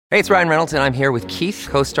Hey, it's Ryan Reynolds, and I'm here with Keith,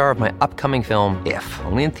 co-star of my upcoming film, If,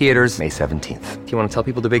 only in theaters May 17th. Do you want to tell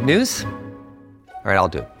people the big news? All right, I'll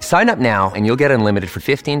do it. Sign up now and you'll get unlimited for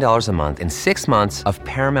 $15 a month and 6 months of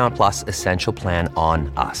Paramount Plus Essential Plan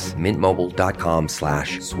on us.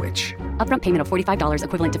 MintMobile.com/switch. Upfront payment of $45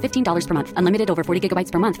 equivalent to $15 per month. Unlimited over 40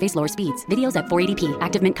 gigabytes per month. Face lower speeds. Videos at 480p.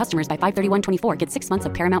 Active Mint customers by 531.24 get 6 months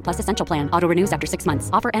of Paramount Plus Essential Plan. Auto renews after 6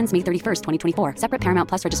 months. Offer ends May 31st, 2024. Separate Paramount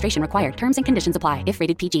Plus registration required. Terms and conditions apply if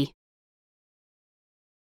rated PG.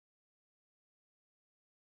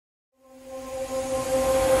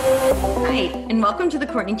 Hi, and welcome to the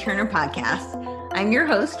Courtenay Turner Podcast. I'm your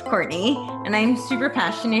host, Courtenay, and I'm super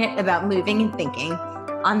passionate about moving and thinking.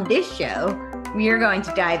 On this show, we are going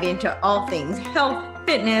to dive into all things health,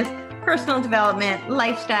 fitness, personal development,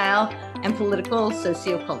 lifestyle, and political,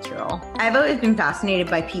 sociocultural. I've always been fascinated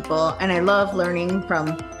by people, and I love learning from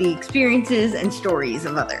the experiences and stories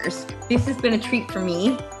of others. This has been a treat for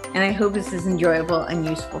me, and I hope this is enjoyable and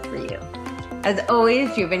useful for you. As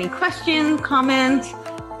always, if you have any questions, comments,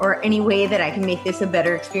 or any way that I can make this a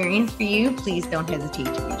better experience for you, please don't hesitate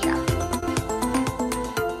to reach out.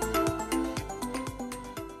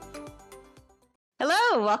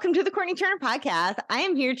 Hello, welcome to the Courtenay Turner Podcast. I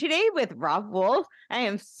am here today with Robb Wolf. I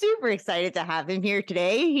am super excited to have him here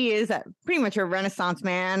today. He is pretty much a Renaissance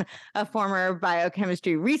man, a former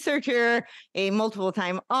biochemistry researcher, a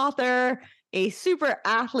multiple-time author, a super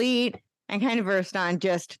athlete, and kind of versed on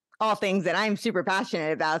just all things that I'm super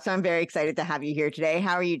passionate about. So I'm very excited to have you here today.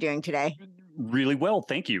 How are you doing today? Really well.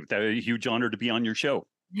 Thank you. A huge honor to be on your show.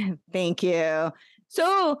 Thank you.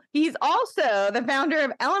 So he's also the founder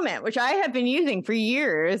of Element, which I have been using for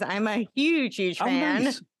years. I'm a huge fan.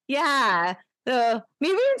 Nice. Yeah. So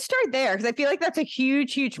maybe we can start there because I feel like that's a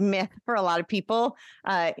huge myth for a lot of people.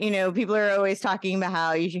 People are always talking about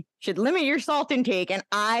how you should limit your salt intake. And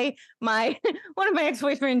one of my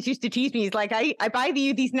ex-boyfriends used to tease me. He's like, I buy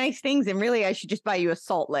you these nice things and really I should just buy you a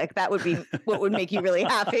salt lick. That would be what would make you really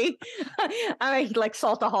happy. I'm like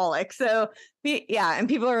saltaholic. So yeah. And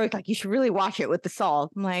people are always like, you should really wash it with the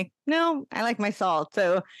salt. I'm like, no, I like my salt.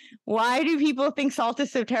 So why do people think salt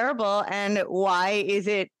is so terrible? And why is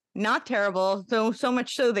it not terrible, so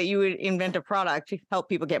much so that you would invent a product to help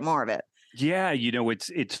people get more of it? Yeah,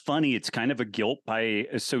 it's funny. It's kind of a guilt by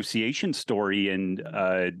association story, and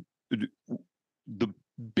the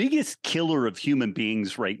biggest killer of human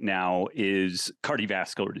beings right now is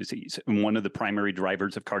cardiovascular disease, and one of the primary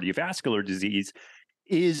drivers of cardiovascular disease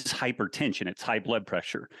is hypertension. It's high blood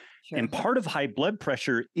pressure. Sure. And part of high blood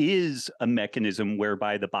pressure is a mechanism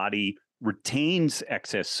whereby the body retains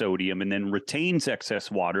excess sodium and then retains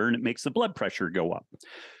excess water, and it makes the blood pressure go up.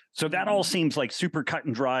 So that all seems like super cut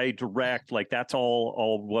and dry, direct, like that's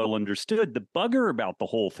all well understood. The bugger about the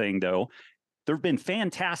whole thing, though, there have been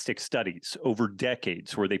fantastic studies over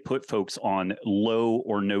decades where they put folks on low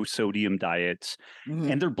or no sodium diets,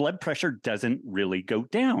 and their blood pressure doesn't really go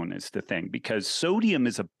down, is the thing, because sodium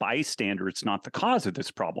is a bystander. It's not the cause of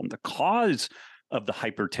this problem. The cause of the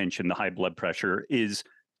hypertension, the high blood pressure, is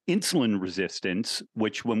insulin resistance,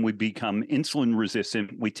 which when we become insulin resistant,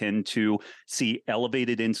 we tend to see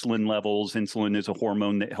elevated insulin levels. Insulin is a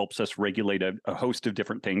hormone that helps us regulate a host of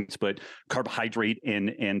different things, but carbohydrate and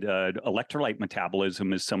electrolyte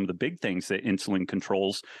metabolism is some of the big things that insulin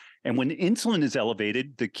controls. And when insulin is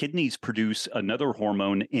elevated, the kidneys produce another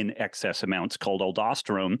hormone in excess amounts called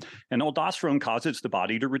aldosterone, and aldosterone causes the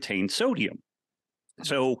body to retain sodium.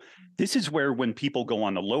 So this is where when people go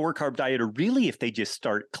on a lower carb diet, or really if they just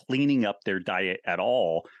start cleaning up their diet at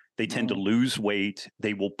all, they tend to lose weight.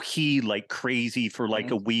 They will pee like crazy for like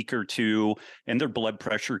a week or two, and their blood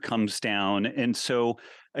pressure comes down. And so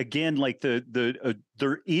again, like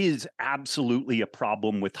there is absolutely a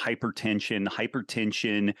problem with hypertension.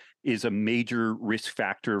 Hypertension is a major risk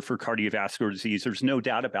factor for cardiovascular disease. There's no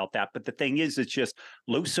doubt about that. But the thing is, it's just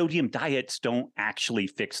low sodium diets don't actually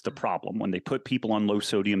fix the problem. When they put people on low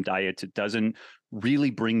sodium diets, it doesn't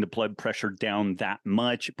really bring the blood pressure down that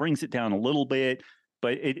much. It brings it down a little bit,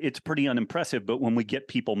 but it's pretty unimpressive. But when we get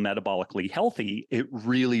people metabolically healthy, it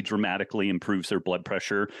really dramatically improves their blood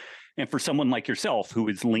pressure. And for someone like yourself, who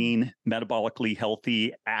is lean, metabolically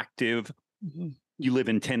healthy, active, you live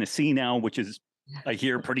in Tennessee now, which is, I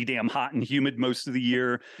hear, pretty damn hot and humid most of the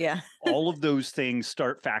year. Yeah. All of those things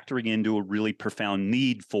start factoring into a really profound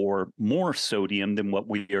need for more sodium than what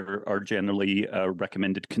we are generally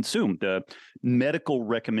recommended to consume. The medical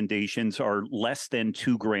recommendations are less than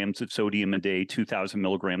 2 grams of sodium a day, 2,000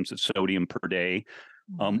 milligrams of sodium per day.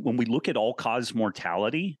 When we look at all-cause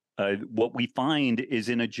mortality, what we find is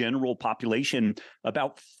in a general population,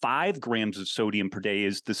 about 5 grams of sodium per day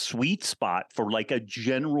is the sweet spot for like a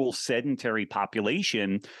general sedentary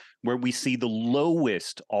population where we see the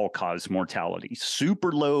lowest all-cause mortality.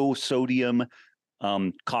 Super low sodium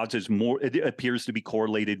causes more, it appears to be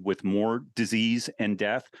correlated with more disease and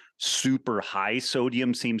death. Super high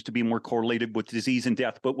sodium seems to be more correlated with disease and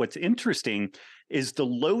death. But what's interesting is the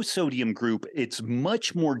low sodium group, it's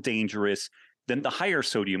much more dangerous than the higher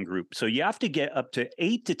sodium group. So you have to get up to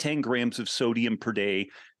 8 to 10 grams of sodium per day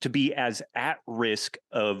to be as at risk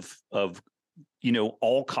of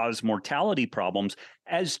all-cause mortality problems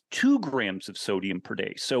as 2 grams of sodium per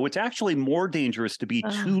day. So it's actually more dangerous to be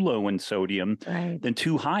too low in sodium than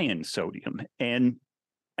too high in sodium. And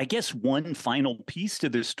I guess one final piece to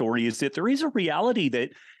this story is that there is a reality that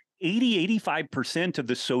 85% of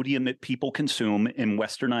the sodium that people consume in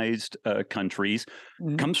westernized countries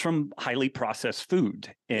comes from highly processed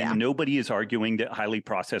food. And nobody is arguing that highly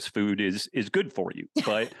processed food is good for you.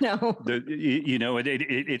 But No.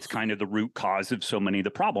 it's kind of the root cause of so many of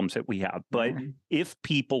the problems that we have. But if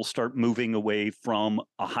people start moving away from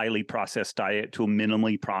a highly processed diet to a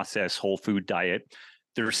minimally processed whole food diet,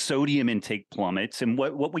 their sodium intake plummets. And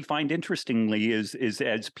what we find interestingly is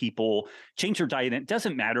as people change their diet, and it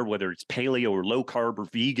doesn't matter whether it's paleo or low carb or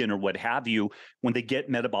vegan or what have you, when they get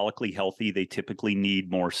metabolically healthy, they typically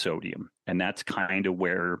need more sodium. And that's kind of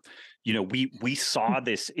where, we saw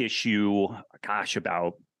this issue,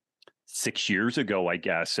 about 6 years ago, I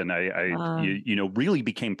guess. And I really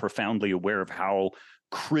became profoundly aware of how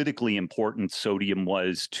critically important sodium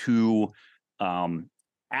was to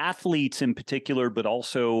athletes in particular, but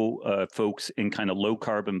also folks in kind of low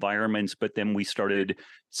carb environments. But then we started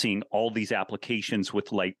seeing all these applications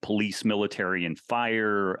with like police, military, and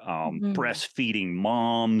fire, breastfeeding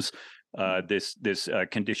moms, this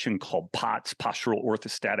condition called POTS, postural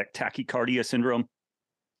orthostatic tachycardia syndrome.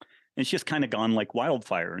 And it's just kind of gone like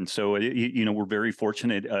wildfire. And so, we're very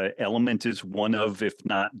fortunate. Element is one of, if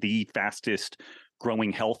not the fastest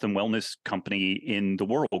growing health and wellness company in the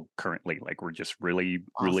world currently. Like we're just really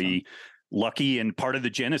lucky. And part of the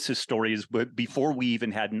genesis story is, but before we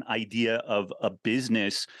even had an idea of a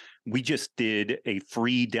business, we just did a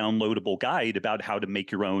free downloadable guide about how to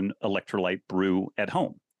make your own electrolyte brew at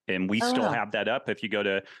home. And we still have that up. If you go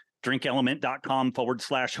to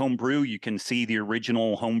drinkelement.com/homebrew, you can see the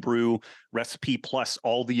original homebrew recipe plus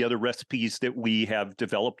all the other recipes that we have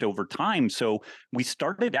developed over time. So we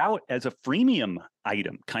started out as a freemium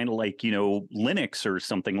item, kind of like, Linux or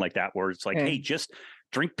something like that, where it's like, hey, just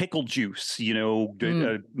drink pickle juice,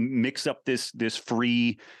 mix up this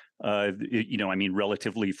free,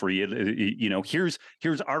 relatively free, here's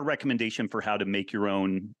our recommendation for how to make your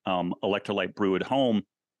own electrolyte brew at home.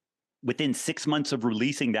 Within 6 months of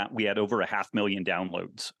releasing that, we had over 500,000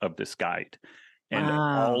 downloads of this guide. And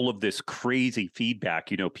all of this crazy feedback,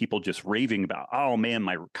 people just raving about, oh man,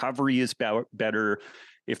 my recovery is better.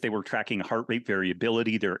 If they were tracking heart rate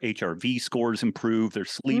variability, their HRV scores improved, their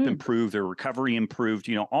sleep improved, their recovery improved,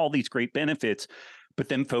 all these great benefits. But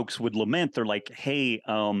then folks would lament, they're like, hey,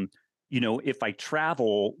 if I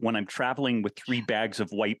travel, when I'm traveling with 3 bags of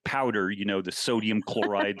white powder, the sodium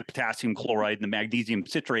chloride, the potassium chloride, and the magnesium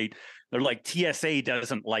citrate, they're like, TSA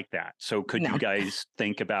doesn't like that. So could you guys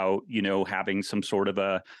think about, having some sort of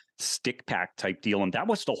a stick pack type deal? And that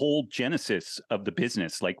was the whole genesis of the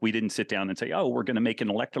business. Like we didn't sit down and say, oh, we're going to make an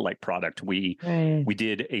electrolyte product. We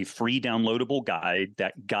did a free downloadable guide.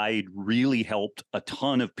 That guide really helped a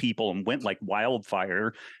ton of people and went like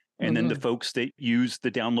wildfire. And then the folks that use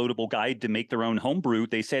the downloadable guide to make their own homebrew,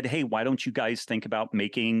 they said, hey, why don't you guys think about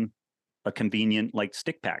making a convenient like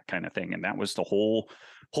stick pack kind of thing? And that was the whole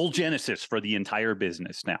genesis for the entire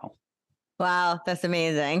business now. Wow, that's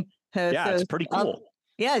amazing. It's pretty cool.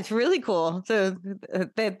 Yeah, it's really cool. So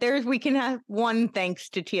we can have one thanks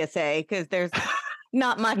to TSA because there's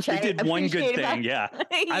not much. They did one good thing. Yeah.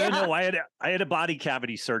 Yeah. I don't know. I had a body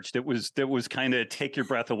cavity search that was kind of take your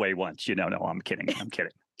breath away once, No, I'm kidding.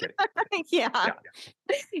 Yeah.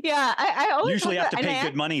 I always usually have to pay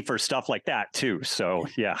good money for stuff like that too. So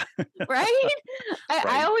yeah. Right.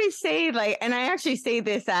 I always say and I actually say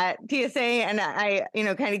this at TSA, and I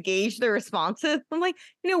kind of gauge the responses. I'm like,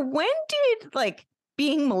 when did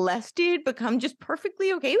being molested become just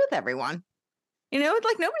perfectly okay with everyone? It's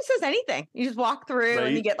like nobody says anything. You just walk through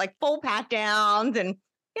and you get full pat downs, and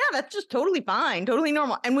that's just totally fine, totally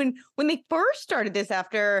normal. And when they first started this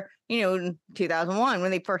after, 2001,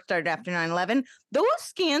 when they first started after 9/11, those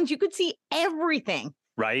scans, you could see everything.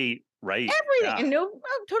 Right. Everything. Yeah. And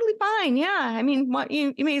totally fine. Yeah. I mean, what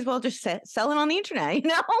you may as well just sell it on the internet,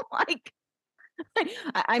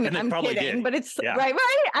 I'm kidding, did. but it's Yeah. right.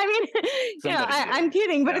 I mean, I'm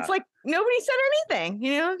kidding, but it's like nobody said anything.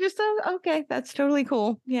 Just okay, that's totally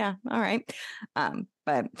cool. Yeah, all right.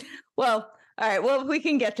 But well, all right. Well, we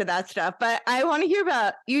can get to that stuff, but I want to hear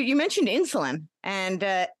about you. You mentioned insulin, and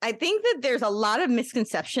I think that there's a lot of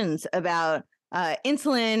misconceptions about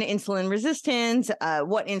insulin resistance,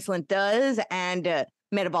 what insulin does, and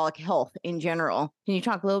metabolic health in general. Can you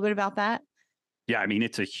talk a little bit about that? Yeah, I mean,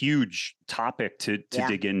 it's a huge topic to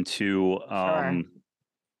dig into. Sure.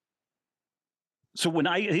 So when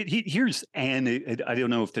here's, and I don't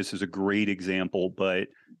know if this is a great example, but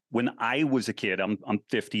when I was a kid, I'm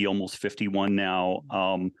 50, almost 51 now.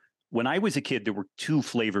 When I was a kid, there were two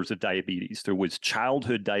flavors of diabetes. There was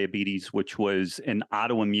childhood diabetes, which was an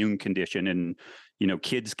autoimmune condition, and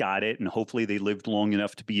kids got it, and hopefully they lived long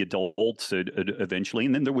enough to be adults eventually.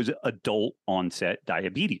 And then there was adult onset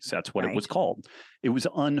diabetes. That's what it was called. It was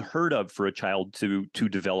unheard of for a child to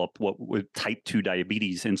develop what was type 2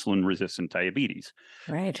 diabetes, insulin resistant diabetes.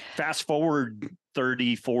 Right. Fast forward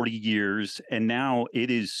 30, 40 years, and now it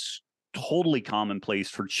is totally commonplace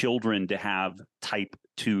for children to have type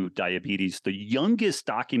 2 diabetes. The youngest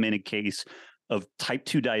documented case of type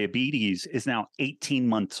 2 diabetes is now 18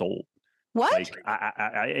 months old. What? Like,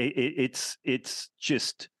 it's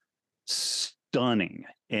just stunning.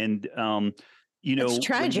 And it's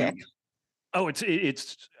tragic.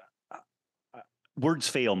 It's words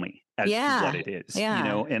fail me as to what it is.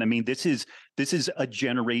 And I mean, this is a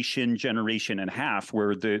generation and a half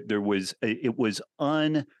where it was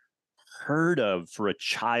unheard of for a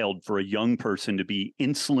child, for a young person to be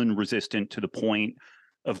insulin resistant to the point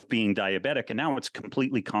of being diabetic, and now it's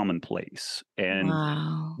completely commonplace. And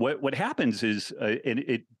what happens is,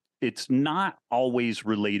 it's not always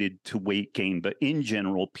related to weight gain, but in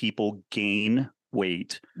general, people gain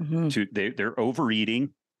weight they're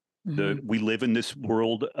overeating. We live in this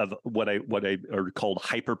world of what are called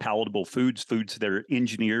hyper palatable foods that are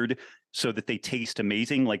engineered so that they taste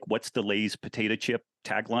amazing. Like, what's the Lay's potato chip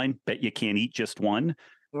tagline? Bet you can't eat just one.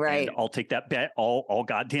 Right. And I'll take that bet all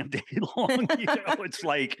goddamn day long. It's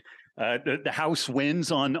like the house wins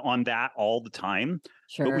on that all the time.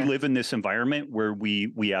 Sure. But we live in this environment where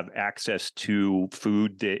we have access to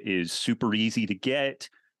food that is super easy to get.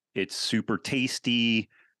 It's super tasty.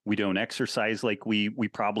 We don't exercise like we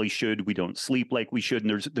probably should. We don't sleep like we should.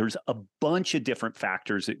 And there's a bunch of different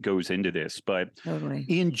factors that goes into this. But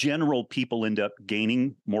in general, people end up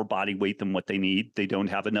gaining more body weight than what they need. They don't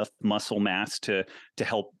have enough muscle mass to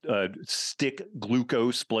help stick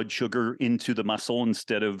glucose, blood sugar, into the muscle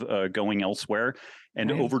instead of going elsewhere.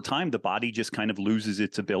 And over time, the body just kind of loses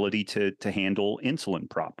its ability to handle insulin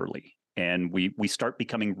properly. And we start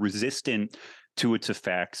becoming resistant to its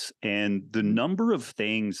effects. And the number of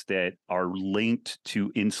things that are linked to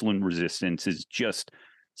insulin resistance is just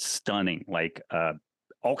stunning. Like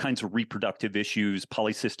all kinds of reproductive issues,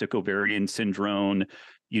 polycystic ovarian syndrome,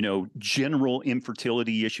 general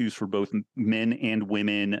infertility issues for both men and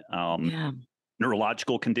women,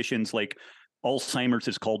 neurological conditions like Alzheimer's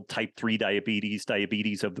is called type 3 diabetes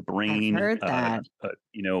of the brain. I've heard that.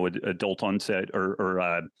 Adult onset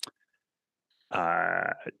or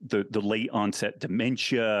the late onset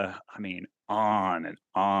dementia. I mean, on and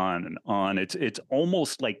on and on. It's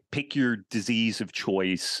almost like pick your disease of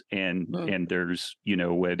choice, and there's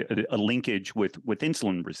a linkage with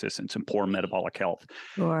insulin resistance and poor metabolic health.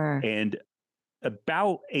 Sure. And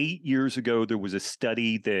about 8 years ago, there was a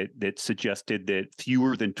study that suggested that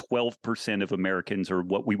fewer than 12% of Americans are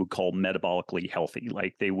what we would call metabolically healthy.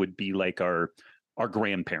 Like, they would be like our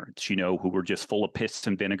grandparents, who were just full of piss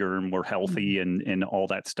and vinegar and were healthy and all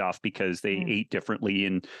that stuff because they ate differently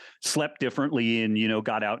and slept differently and,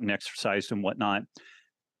 got out and exercised and whatnot.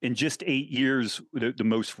 In just 8 years, the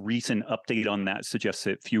most recent update on that suggests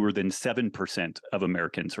that fewer than 7% of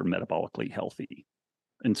Americans are metabolically healthy.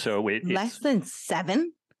 And so it's less than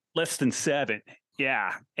 7? Less than 7.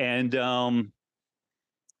 Yeah. And,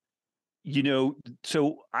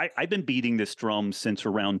 so I've been beating this drum since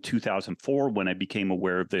around 2004 when I became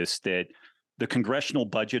aware of this, that the Congressional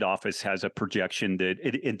Budget Office has a projection that,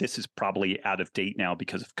 and this is probably out of date now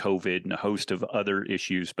because of COVID and a host of other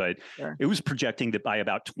issues, but it was projecting that by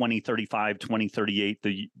about 2035, 2038,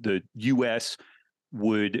 the U.S.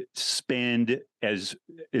 would spend as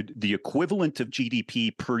the equivalent of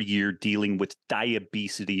GDP per year dealing with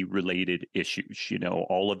diabetes-related issues,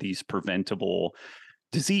 all of these preventable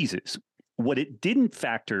diseases. What it didn't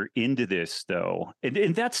factor into this, though,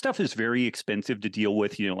 and that stuff is very expensive to deal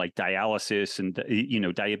with, like dialysis and,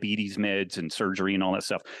 diabetes meds and surgery and all that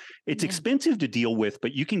stuff. It's expensive to deal with,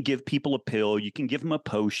 but you can give people a pill, you can give them a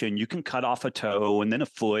potion, you can cut off a toe and then a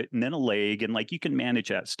foot and then a leg, and you can manage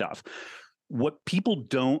that stuff. What people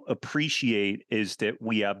don't appreciate is that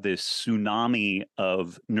we have this tsunami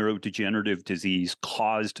of neurodegenerative disease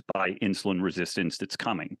caused by insulin resistance that's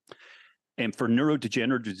coming. And for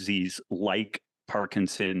neurodegenerative disease like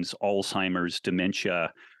Parkinson's, Alzheimer's,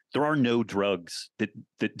 dementia, there are no drugs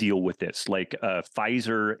that deal with this. Like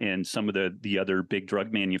Pfizer and some of the other big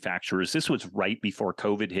drug manufacturers, this was right before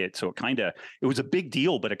COVID hit. So it was a big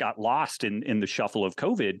deal, but it got lost in the shuffle of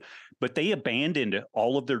COVID. But they abandoned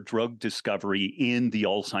all of their drug discovery in the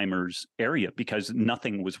Alzheimer's area because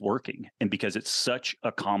nothing was working. And because it's such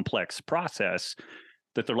a complex process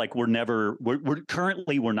that they're like, we're not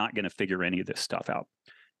going to figure any of this stuff out.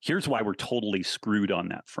 Here's why we're totally screwed on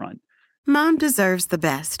that front. Mom deserves the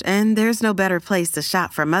best, and there's no better place to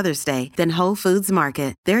shop for Mother's Day than Whole Foods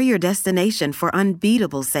Market. They're your destination for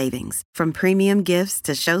unbeatable savings, from premium gifts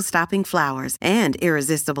to show-stopping flowers and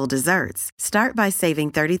irresistible desserts. Start by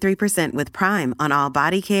saving 33% with Prime on all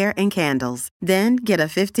body care and candles. Then get a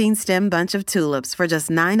 15-stem bunch of tulips for just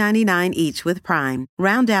 $9.99 each with Prime.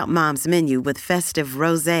 Round out Mom's menu with festive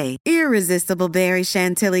rosé, irresistible berry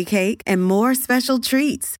chantilly cake, and more special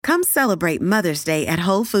treats. Come celebrate Mother's Day at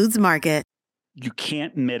Whole Foods Market. You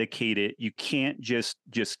can't medicate it. You can't just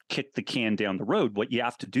kick the can down the road. What you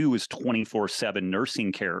have to do is 24/7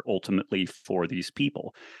 nursing care ultimately for these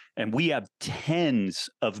people. And we have tens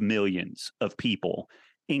of millions of people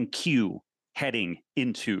in queue heading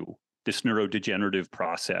into this neurodegenerative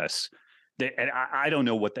process. And I don't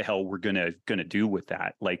know what the hell we're gonna do with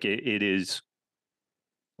that. It is,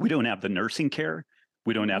 we don't have the nursing care.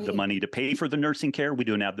 We don't have the money to pay for the nursing care. We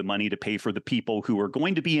don't have the money to pay for the people who are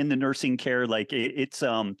going to be in the nursing care. It's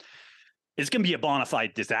going to be a bona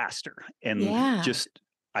fide disaster. And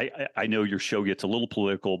I know your show gets a little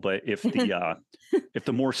political, but if the if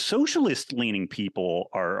the more socialist leaning people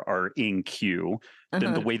are in queue,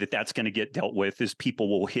 then the way that's going to get dealt with is people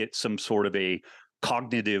will hit some sort of a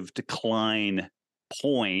cognitive decline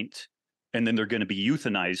point, and then they're going to be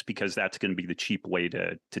euthanized because that's going to be the cheap way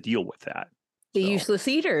to deal with that. The useless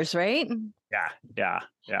eaters, right? Yeah.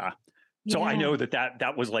 So I know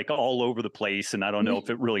that was all over the place, and I don't know if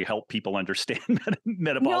it really helped people understand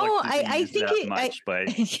metabolic disease I think much, but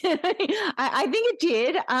I think it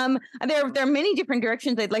did. There are many different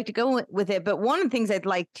directions I'd like to go with it, but one of the things I'd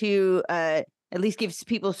like to at least give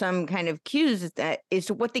people some kind of cues is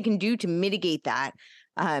to what they can do to mitigate that.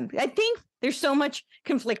 I think there's so much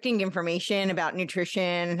conflicting information about nutrition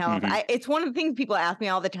and health. It's one of the things people ask me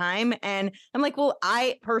all the time. And I'm like, well,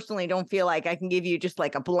 I personally don't feel like I can give you just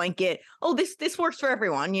a blanket, oh, this works for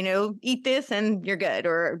everyone, eat this and you're good,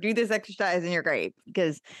 or do this exercise and you're great.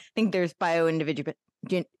 Because I think there's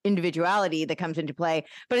individuality that comes into play.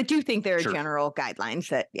 But I do think there are general guidelines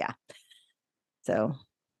that, So.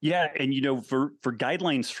 Yeah. And, for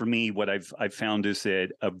guidelines for me, what I've found is that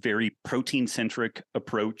a very protein centric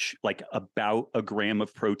approach, like about a gram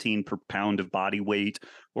of protein per pound of body weight,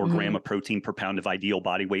 or gram of protein per pound of ideal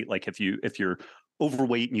body weight. Like if you're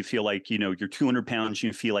overweight and you feel like, you're 200 pounds,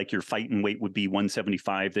 you feel like your fighting weight would be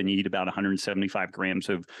 175, then you eat about 175 grams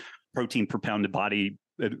of protein per pound of body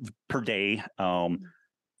per day.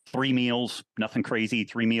 3 meals, nothing crazy,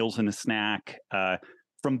 3 meals and a snack.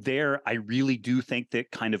 From there, I really do think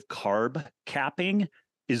that kind of carb capping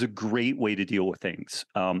is a great way to deal with things.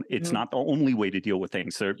 It's not the only way to deal with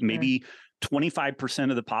things. So maybe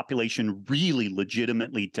 25% of the population really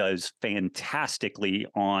legitimately does fantastically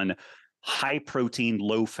on high protein,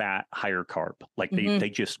 low fat, higher carb.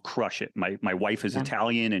 They just crush it. My wife is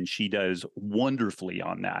Italian, and she does wonderfully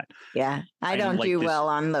on that. Yeah, I don't do well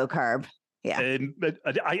on low carb. Yeah, but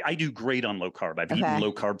I do great on low carb. I've eaten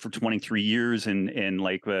low carb for 23 years,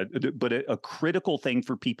 but a critical thing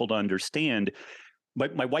for people to understand.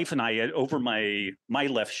 But my wife and I, over my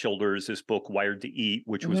left shoulder is this book, Wired to Eat,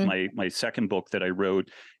 which was my second book that I wrote.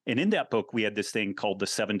 And in that book, we had this thing called the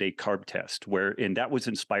 7-day carb test, and that was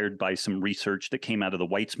inspired by some research that came out of the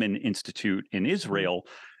Weizmann Institute in Israel,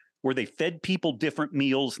 where they fed people different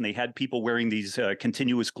meals, and they had people wearing these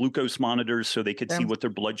continuous glucose monitors so they could see what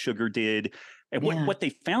their blood sugar did. And what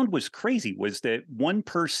they found was crazy was that one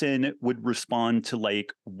person would respond to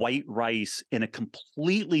white rice in a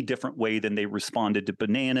completely different way than they responded to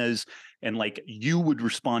bananas. And you would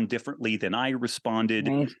respond differently than I responded.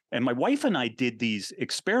 Right. And my wife and I did these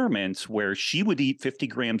experiments where she would eat 50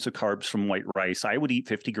 grams of carbs from white rice. I would eat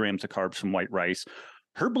 50 grams of carbs from white rice.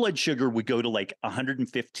 her blood sugar would go to like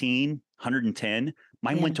 115, 110.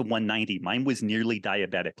 Mine went to 190. Mine was nearly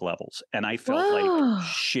diabetic levels. And I felt like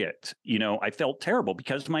shit. I felt terrible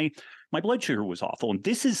because my blood sugar was awful. And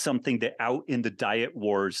this is something that out in the diet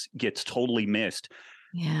wars gets totally missed.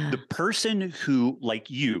 Yeah. The person who, like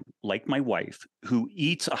you, like my wife, who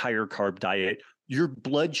eats a higher carb diet, your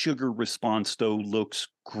blood sugar response, though, looks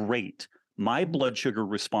great. My blood sugar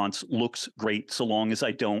response looks great so long as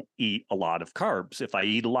I don't eat a lot of carbs. If I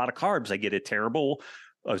eat a lot of carbs, I get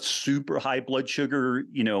a super high blood sugar,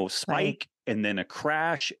 spike, and then a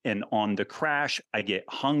crash. And on the crash, I get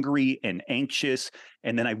hungry and anxious,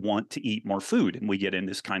 and then I want to eat more food. And we get in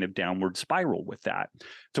this kind of downward spiral with that.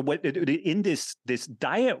 So in this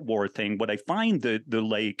diet war thing, what I find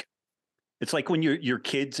it's like when you're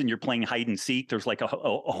kids and you're playing hide and seek, there's like a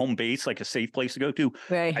home base, like a safe place to go to.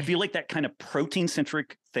 Right. I feel like that kind of protein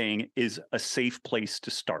centric thing is a safe place to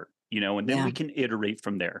start, and then we can iterate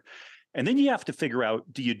from there. And then you have to figure out,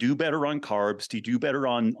 do you do better on carbs? Do you do better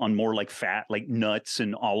on more like fat, like nuts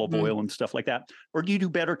and olive oil and stuff like that? Or do you do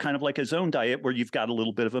better kind of like a zone diet where you've got a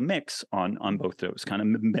little bit of a mix on both those, kind of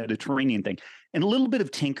Mediterranean thing? And a little bit of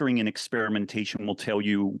tinkering and experimentation will tell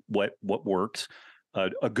you what works.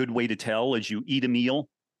 A good way to tell is you eat a meal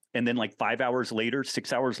and then like 5 hours later,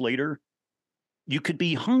 6 hours later, you could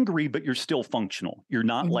be hungry, but you're still functional. You're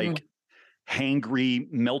not like hangry,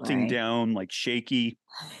 melting down, like shaky.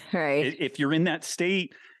 Right. If you're in that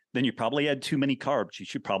state, then you probably had too many carbs. You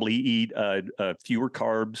should probably eat fewer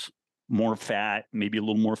carbs, more fat, maybe a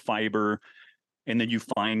little more fiber. And then you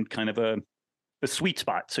find kind of a sweet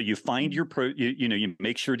spot. So you find your you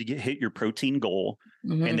make sure to hit your protein goal,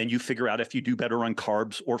 and then you figure out if you do better on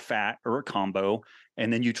carbs or fat or a combo,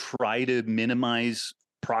 and then you try to minimize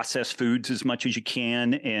processed foods as much as you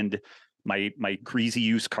can. And my greasy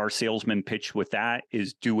used car salesman pitch with that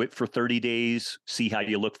is do it for 30 days, see how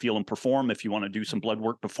you look, feel, and perform. If you want to do some blood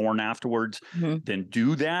work before and afterwards, then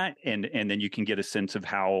do that, and then you can get a sense of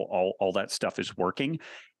how all that stuff is working.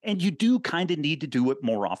 And you do kind of need to do it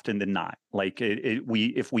more often than not. Like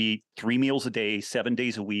if we eat 3 meals a day, 7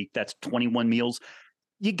 days a week, that's 21 meals.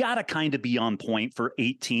 You got to kind of be on point for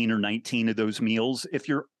 18 or 19 of those meals. If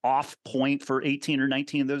you're off point for 18 or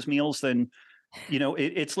 19 of those meals, then,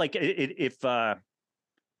 it's like if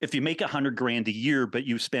you make $100,000 a year, but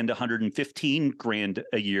you spend $115,000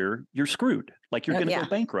 a year, you're screwed. Like you're going to go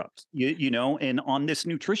bankrupt, and on this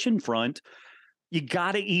nutrition front, you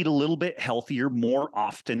got to eat a little bit healthier more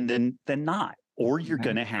often than not, or you're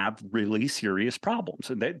going to have really serious problems.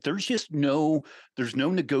 And there's no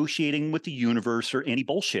negotiating with the universe or any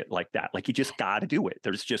bullshit like that. Like you just got to do it.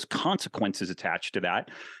 There's just consequences attached to that.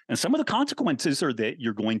 And some of the consequences are that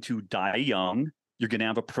you're going to die young. You're going to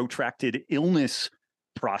have a protracted illness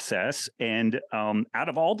process. And out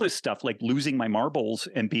of all this stuff, like losing my marbles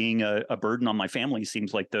and being a burden on my family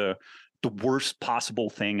seems like the worst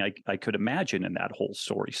possible thing I could imagine in that whole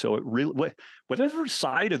story. So it really, whatever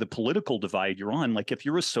side of the political divide you're on, like if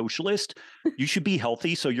you're a socialist, you should be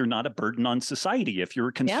healthy so you're not a burden on society. If you're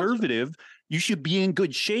a conservative, you should be in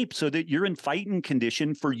good shape so that you're in fighting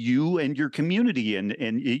condition for you and your community. And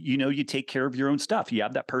you take care of your own stuff. You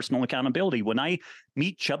have that personal accountability. When I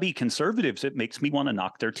meet chubby conservatives, it makes me want to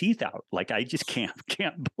knock their teeth out. Like I just can't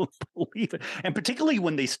believe it. And particularly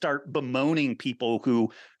when they start bemoaning people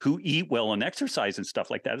who eat well and exercise and stuff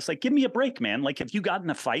like that. It's like, give me a break, man. Like if you got in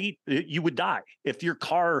a fight, you would die. If your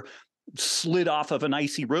car slid off of an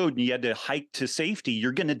icy road and you had to hike to safety,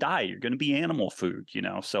 you're going to die. You're going to be animal food,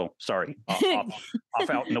 So sorry, off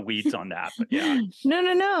out in the weeds on that. But yeah,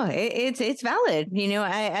 no, it's valid.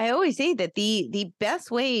 I always say that the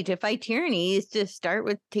best way to fight tyranny is to start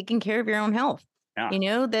with taking care of your own health.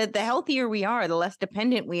 Yeah. The healthier we are, the less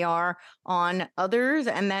dependent we are on others,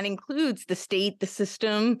 and that includes the state, the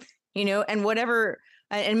system, and whatever.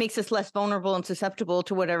 It makes us less vulnerable and susceptible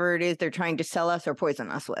to whatever it is they're trying to sell us or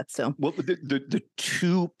poison us with. So, well, the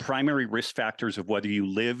two primary risk factors of whether you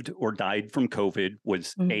lived or died from COVID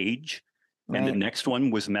was age, and the next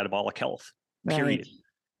one was metabolic health. Period.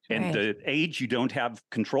 And the age you don't have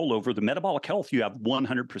control over. The metabolic health you have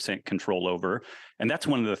 100% control over, and that's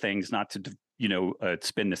one of the things. Not to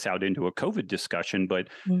spin this out into a COVID discussion, but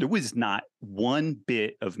there was not one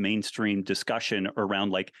bit of mainstream discussion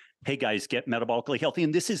around like, hey guys, get metabolically healthy.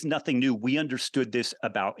 And this is nothing new. We understood this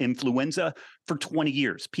about influenza for 20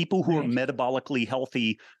 years. People who are metabolically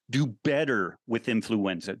healthy do better with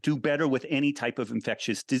influenza, do better with any type of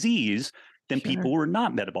infectious disease than people who are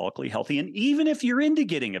not metabolically healthy. And even if you're into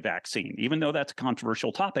getting a vaccine, even though that's a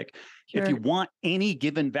controversial topic, if you want any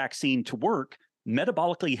given vaccine to work,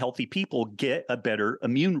 metabolically healthy people get a better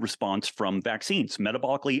immune response from vaccines.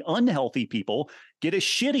 Metabolically unhealthy people get a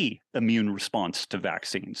shitty immune response to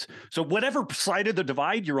vaccines. So whatever side of the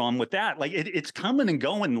divide you're on with that, like it's coming and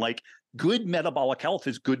going. Like good metabolic health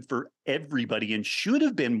is good for everybody and should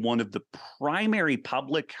have been one of the primary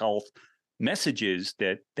public health messages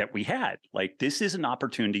that we had. Like this is an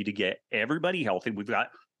opportunity to get everybody healthy. We've got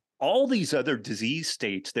all these other disease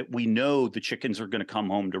states that we know the chickens are going to come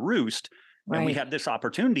home to roost. Right. And we have this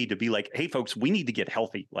opportunity to be like, hey, folks, we need to get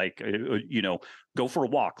healthy. Like, go for a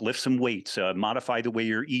walk, lift some weights, modify the way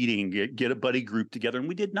you're eating, get a buddy group together. And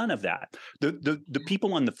we did none of that. The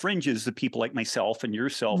people on the fringes, the people like myself and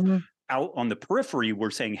yourself out on the periphery were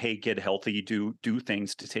saying, hey, get healthy, do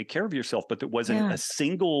things to take care of yourself. But there wasn't a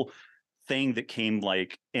single thing that came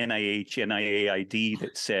like NIH, NIAID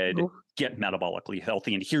that said, get metabolically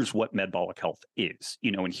healthy. And here's what metabolic health is,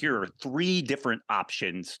 and here are 3 different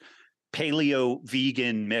options. Paleo,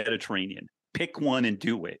 vegan, Mediterranean. Pick one and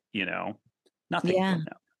do it, Nothing.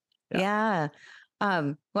 Yeah.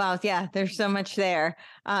 Well, yeah, there's so much there.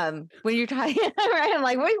 When you're talking, right, I'm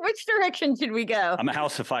like, which direction should we go? I'm a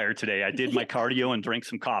house of fire today. I did my cardio and drank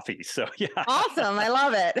some coffee. So yeah. Awesome. I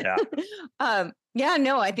love it. Yeah.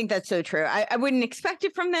 I think that's so true. I wouldn't expect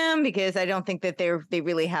it from them because I don't think that they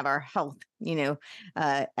really have our health,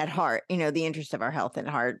 at heart, the interest of our health at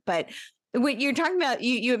heart. But what you're talking about,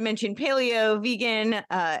 you had mentioned paleo, vegan,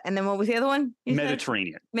 and then what was the other one?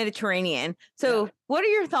 Mediterranean. So what are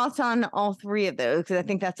your thoughts on all 3 of those? Because I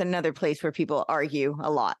think that's another place where people argue a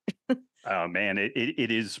lot. Oh, man, it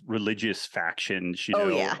is religious factions,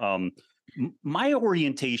 Yeah. My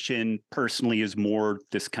orientation personally is more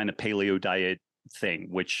this kind of paleo diet thing,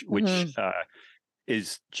 which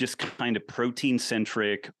is just kind of protein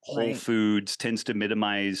centric, whole foods, tends to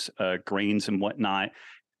minimize grains and whatnot.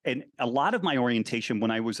 And a lot of my orientation when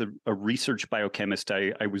I was a research biochemist,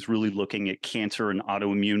 I was really looking at cancer and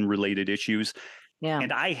autoimmune related issues. Yeah.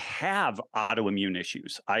 And I have autoimmune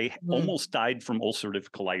issues. I almost died from ulcerative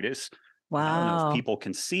colitis. Wow. I don't know if people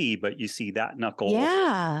can see, but you see that knuckle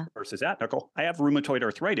versus that knuckle. I have rheumatoid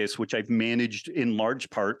arthritis, which I've managed in large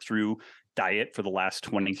part through diet for the last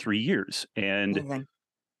 23 years. And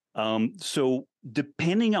so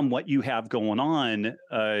depending on what you have going on,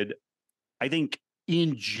 I think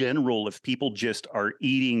in general, if people just are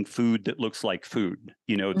eating food that looks like food,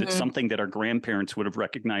 that's something that our grandparents would have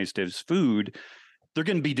recognized as food, they're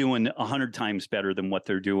going to be doing 100 times better than what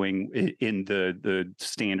they're doing in the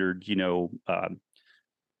standard,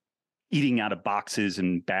 eating out of boxes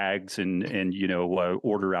and bags and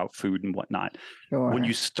order out food and whatnot. Sure. When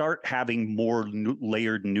you start having more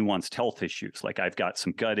layered, nuanced health issues, like I've got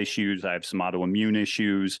some gut issues, I have some autoimmune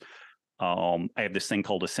issues. I have this thing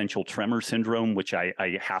called essential tremor syndrome, which I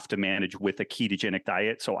have to manage with a ketogenic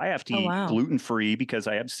diet. So I have to eat gluten-free because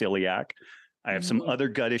I have celiac. I have some other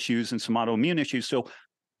gut issues and some autoimmune issues. So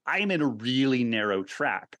I'm in a really narrow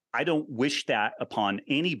track. I don't wish that upon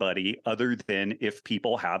anybody other than if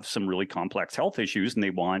people have some really complex health issues and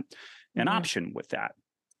they want an option with that.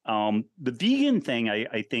 The vegan thing,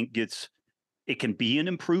 I think it can be an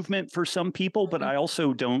improvement for some people, but I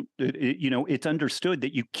also don't, it's understood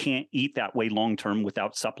that you can't eat that way long-term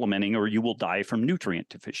without supplementing or you will die from nutrient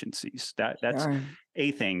deficiencies. That's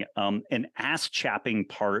a thing. An ass-chapping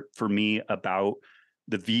part for me about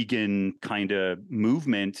the vegan kind of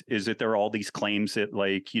movement is that there are all these claims that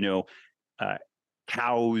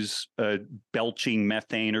cows belching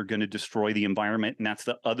methane are going to destroy the environment. And that's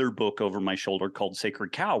the other book over my shoulder called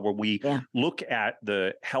Sacred Cow, where we look at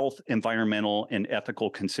the health, environmental, and ethical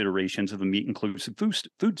considerations of a meat-inclusive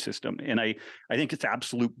food system. And I think it's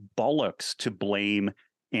absolute bollocks to blame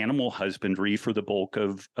animal husbandry for the bulk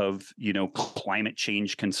of climate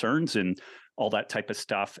change concerns and all that type of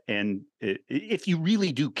stuff. And if you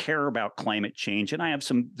really do care about climate change, and I have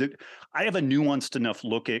a nuanced enough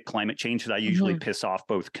look at climate change that I usually piss off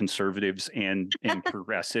both conservatives and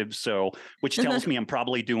progressives. So, which tells me I'm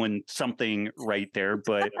probably doing something right there.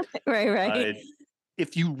 But right.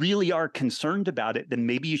 If you really are concerned about it, then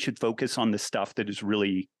maybe you should focus on the stuff that is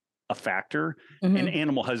really a factor, and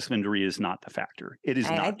animal husbandry is not the factor. It is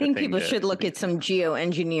not. I think people should look at some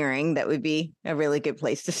geoengineering. That would be a really good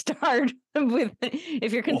place to start with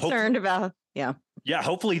if you're concerned about. Yeah,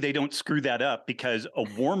 hopefully they don't screw that up, because a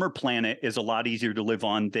warmer planet is a lot easier to live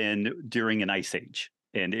on than during an ice age,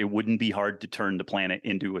 and it wouldn't be hard to turn the planet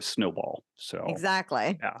into a snowball. So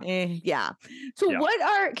exactly. So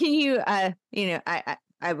what can you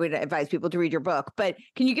I would advise people to read your book, but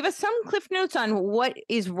can you give us some cliff notes on what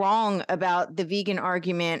is wrong about the vegan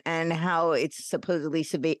argument and how it supposedly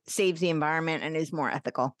saves the environment and is more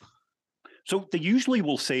ethical? So they usually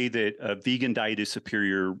will say that a vegan diet is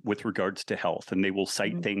superior with regards to health, and they will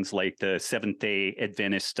cite things like the Seventh-day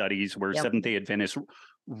Adventist studies, where Seventh-day Adventists,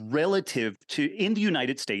 relative to in the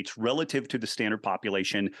United States, relative to the standard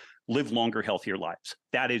population, live longer, healthier lives.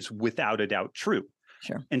 That is without a doubt true.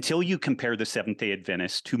 Sure. Until you compare the Seventh-day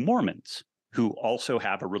Adventists to Mormons, who also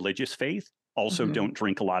have a religious faith, also don't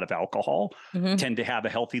drink a lot of alcohol, tend to have a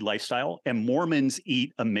healthy lifestyle. And Mormons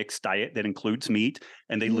eat a mixed diet that includes meat,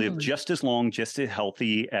 and they live just as long, just as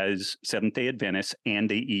healthy as Seventh-day Adventists, and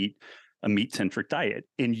they eat a meat-centric diet.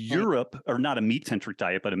 In Europe, or not a meat-centric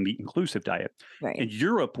diet, but a meat-inclusive diet. Right. In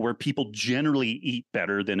Europe, where people generally eat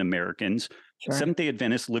better than Americans, Seventh-day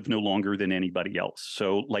Adventists live no longer than anybody else.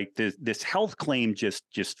 So like this health claim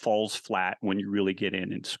just falls flat when you really get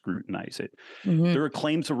in and scrutinize it. There are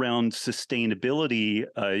claims around sustainability,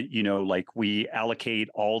 like we allocate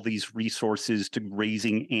all these resources to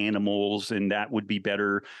raising animals, and that would be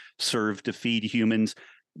better served to feed humans.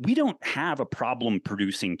 We don't have a problem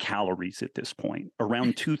producing calories at this point.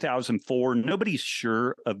 Around 2004, nobody's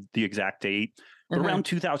sure of the exact date, but around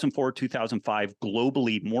 2004, 2005,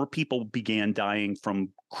 globally, more people began dying from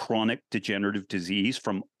chronic degenerative disease,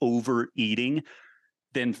 from overeating,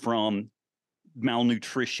 than from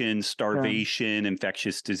malnutrition, starvation,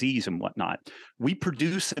 infectious disease, and whatnot. We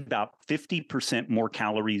produce about 50% more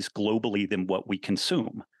calories globally than what we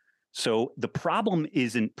consume. So the problem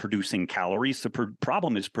isn't producing calories. The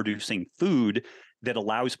problem is producing food that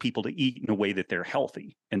allows people to eat in a way that they're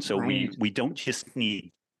healthy. And so we don't just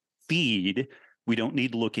need feed. We don't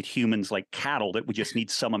need to look at humans like cattle that we just need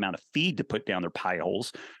some amount of feed to put down their pie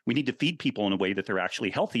holes. We need to feed people in a way that they're actually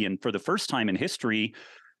healthy. And for the first time in history,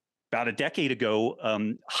 about a decade ago,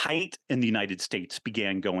 height in the United States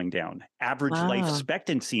began going down. Average life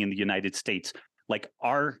expectancy in the United States, like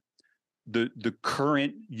the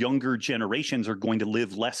current younger generations, are going to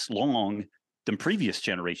live less long than previous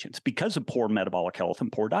generations because of poor metabolic health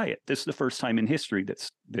and poor diet. This is the first time in history that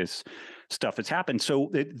this stuff has happened.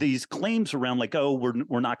 So these claims around like, oh,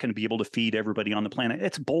 we're not going to be able to feed everybody on the planet,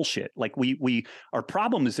 it's bullshit. Like our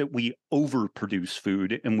problem is that we overproduce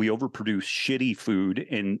food, and we overproduce shitty food,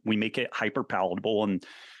 and we make it hyper palatable, and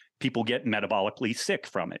people get metabolically sick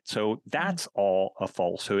from it. So that's all a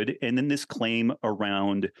falsehood. And then this claim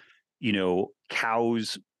around,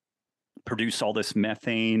 cows produce all this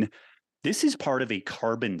methane. This is part of a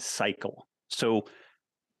carbon cycle. So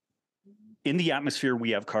in the atmosphere,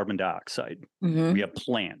 we have carbon dioxide. We have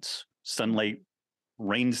plants. Sunlight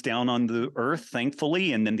rains down on the earth,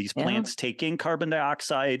 thankfully, and then these plants take in carbon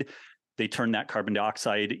dioxide. They turn that carbon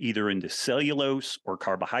dioxide either into cellulose or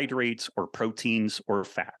carbohydrates or proteins or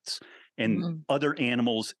fats. And other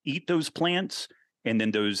animals eat those plants, and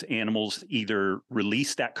then those animals either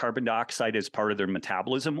release that carbon dioxide as part of their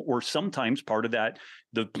metabolism, or sometimes part of that,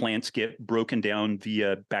 the plants get broken down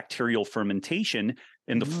via bacterial fermentation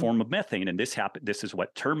in the form of methane. And this is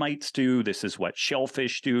what termites do. This is what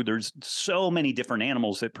shellfish do. There's so many different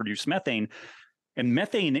animals that produce methane. And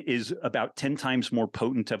methane is about 10 times more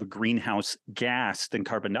potent of a greenhouse gas than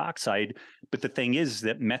carbon dioxide. But the thing is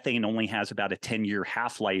that methane only has about a 10-year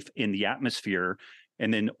half-life in the atmosphere.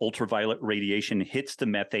 And then ultraviolet radiation hits the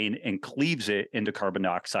methane and cleaves it into carbon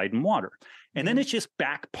dioxide and water. And then it's just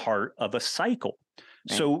back part of a cycle.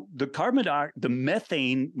 Right. So the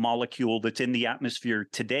methane molecule that's in the atmosphere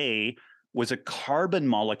today was a carbon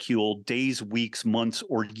molecule days, weeks, months,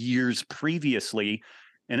 or years previously.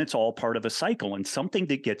 And it's all part of a cycle. And something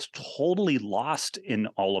that gets totally lost in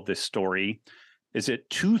all of this story is that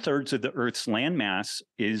 2/3 of the Earth's landmass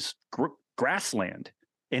is grassland.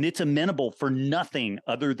 And it's amenable for nothing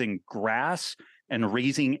other than grass and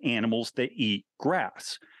raising animals that eat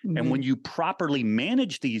grass. And when you properly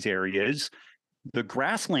manage these areas, the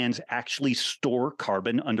grasslands actually store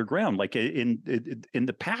carbon underground. Like in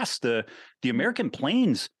the past, the American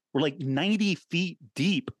plains were like 90 feet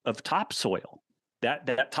deep of topsoil.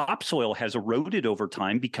 That topsoil has eroded over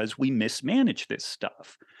time because we mismanage this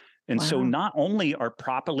stuff. And so not only are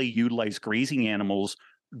properly utilized grazing animals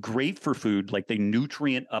great for food, like they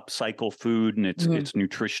nutrient upcycle food, and it's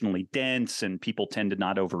nutritionally dense, and people tend to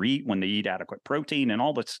not overeat when they eat adequate protein and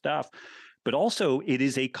all that stuff. But also it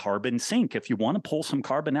is a carbon sink. If you want to pull some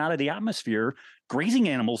carbon out of the atmosphere, grazing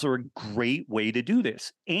animals are a great way to do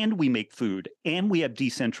this. And we make food, and we have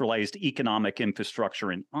decentralized economic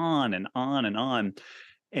infrastructure, and on and on and on.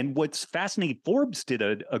 And what's fascinating, Forbes did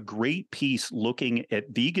a great piece looking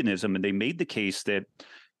at veganism, and they made the case that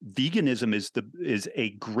veganism is a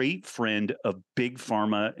great friend of big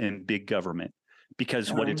pharma and big government,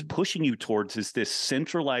 because what it's pushing you towards is this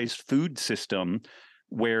centralized food system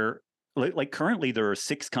where like currently there are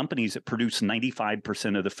 6 companies that produce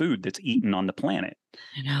 95% of the food that's eaten on the planet.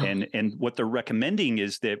 I know. And what they're recommending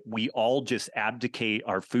is that we all just abdicate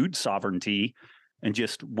our food sovereignty and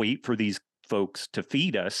just wait for these folks to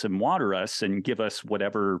feed us and water us and give us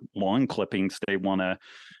whatever lawn clippings they want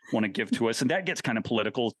to give to us. And that gets kind of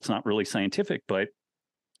political. It's not really scientific, but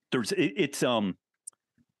it's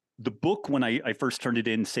the book, when I first turned it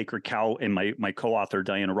in, Sacred Cow, and my co-author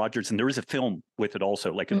Diana Rogers, and there is a film with it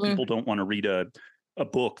also. Like, if people don't want to read a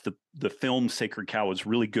book, the film Sacred Cow is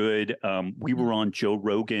really good. We were on Joe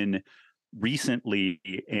Rogan recently,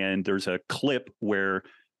 and there's a clip where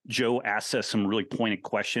Joe asks us some really pointed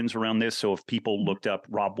questions around this. So if people looked up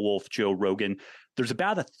Robb Wolf, Joe Rogan, there's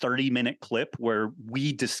about a 30-minute clip where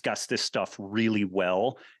we discuss this stuff really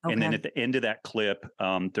well. Okay. And then at the end of that clip,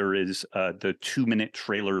 there is the 2-minute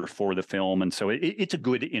trailer for the film. And so it's a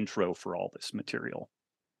good intro for all this material.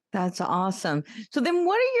 That's awesome. So then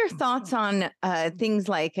what are your thoughts on things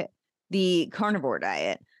like the carnivore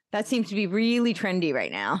diet? That seems to be really trendy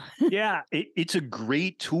right now. Yeah, it's a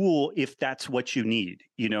great tool if that's what you need.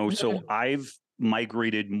 So I've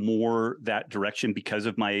migrated more that direction because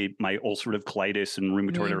of my ulcerative colitis and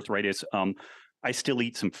rheumatoid arthritis. I still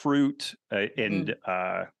eat some fruit and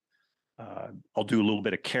I'll do a little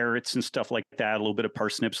bit of carrots and stuff like that, a little bit of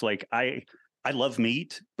parsnips. Like I love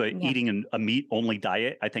meat, but eating a meat only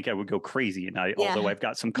diet, I think I would go crazy. And although I've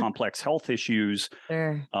got some complex health issues,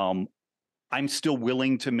 I'm still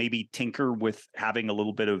willing to maybe tinker with having a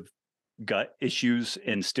little bit of gut issues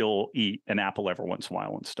and still eat an apple every once in a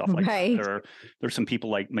while and stuff like that. There's some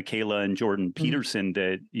people like Michaela and Jordan Peterson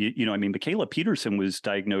that, Michaela Peterson was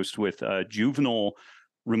diagnosed with juvenile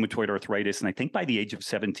rheumatoid arthritis. And I think by the age of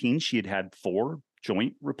 17, she had 4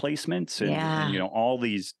 joint replacements and all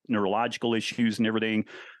these neurological issues and everything.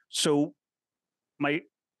 So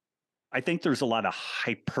I think there's a lot of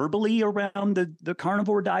hyperbole around the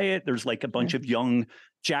carnivore diet. There's like a bunch of young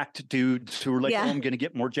jacked dudes who are like, oh, I'm going to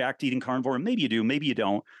get more jacked eating carnivore. And maybe you do, maybe you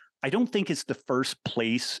don't. I don't think it's the first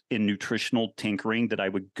place in nutritional tinkering that I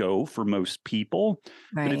would go for most people.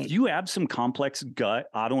 Right. But if you have some complex gut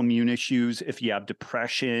autoimmune issues, if you have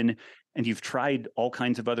depression and you've tried all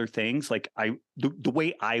kinds of other things, like the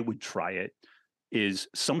way I would try it is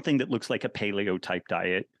something that looks like a paleo type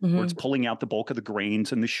diet, where it's pulling out the bulk of the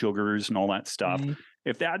grains and the sugars and all that stuff.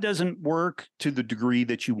 If that doesn't work to the degree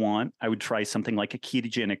that you want, I would try something like a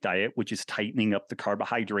ketogenic diet, which is tightening up the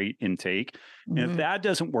carbohydrate intake. And if that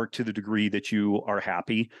doesn't work to the degree that you are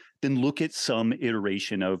happy, then look at some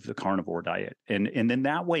iteration of the carnivore diet. And then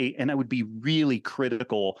that way, and I would be really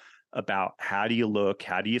critical about how do you look,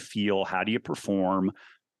 how do you feel, how do you perform?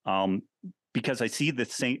 Because I see the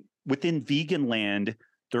same within vegan land,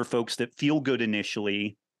 there are folks that feel good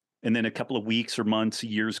initially, and then a couple of weeks or months,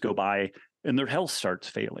 years go by, and their health starts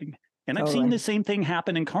failing. And I've seen the same thing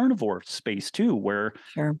happen in carnivore space too, where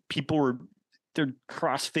people they're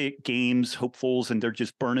CrossFit Games hopefuls, and they're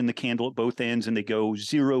just burning the candle at both ends, and they go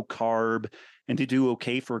 0 carb, and they do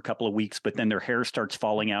okay for a couple of weeks, but then their hair starts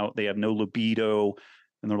falling out. They have no libido.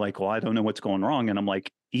 And they're like, well, I don't know what's going wrong. And I'm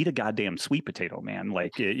like, eat a goddamn sweet potato, man.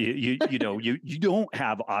 Like, you don't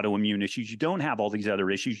have autoimmune issues. You don't have all these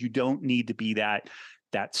other issues. You don't need to be that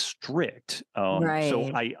strict.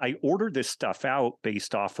 So I order this stuff out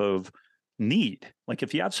based off of need. Like,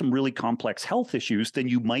 if you have some really complex health issues, then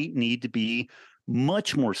you might need to be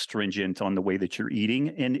much more stringent on the way that you're eating.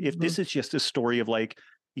 And if this is just a story of like,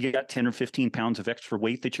 you got 10 or 15 pounds of extra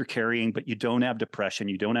weight that you're carrying, but you don't have depression,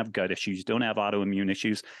 you don't have gut issues, you don't have autoimmune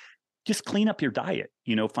issues, just clean up your diet,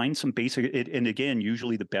 find some basic, and again,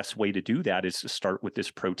 usually the best way to do that is to start with this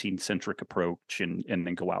protein-centric approach and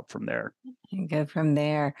then go out from there. And go from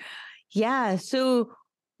there. Yeah. So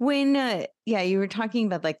when, you were talking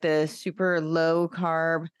about like the super low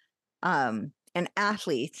carb and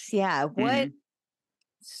athletes. Yeah. What,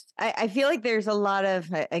 I feel like there's a lot of,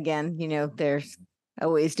 again, there's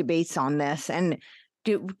always debates on this. And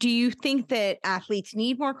do you think that athletes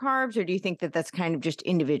need more carbs, or do you think that that's kind of just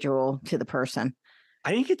individual to the person?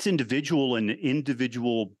 I think it's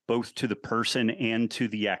individual both to the person and to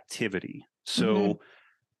the activity. So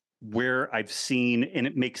where I've seen, and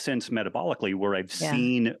it makes sense metabolically, where I've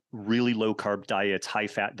seen really low carb diets, high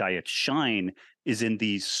fat diets shine is in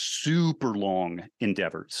these super long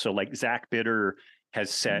endeavors. So like Zach Bitter has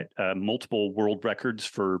set multiple world records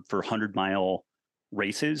for 100-mile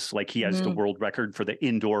races. Like he has the world record for the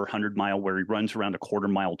indoor 100-mile, where he runs around a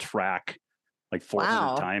quarter-mile track like 400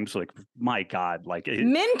 Wow. times. Like, my God, like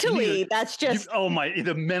Mentally, that's just.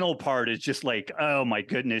 the mental part is just like, oh my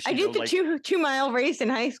goodness. I did the 2-mile race in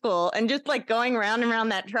high school, and just like going round and around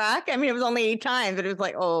that track. I mean, it was only 8 times, but it was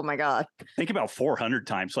like, oh my God. Think about 400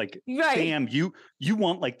 times. Like, Right. damn, you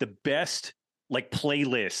want like the best like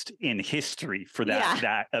playlist in history for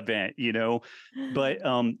that event, you know? But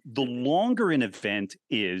the longer an event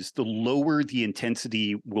is, the lower the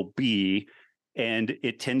intensity will be, and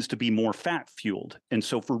it tends to be more fat fueled. And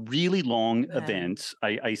so for really long events,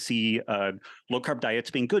 I see low carb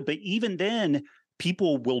diets being good. But even then,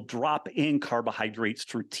 people will drop in carbohydrates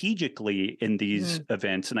strategically in these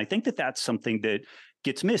events. And I think that that's something that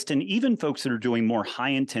gets missed. And even folks that are doing more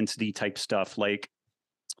high intensity type stuff, like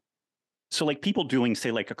people doing, say,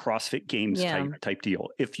 like a CrossFit Games type deal.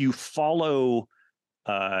 If you follow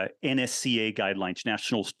NSCA guidelines,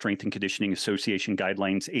 National Strength and Conditioning Association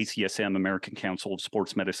guidelines, ACSM, American Council of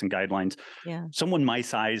Sports Medicine guidelines, someone my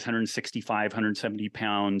size, 165, 170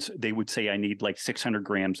 pounds, they would say I need like 600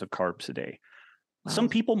 grams of carbs a day. Wow. Some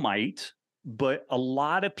people might, but a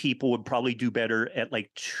lot of people would probably do better at like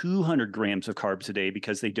 200 grams of carbs a day,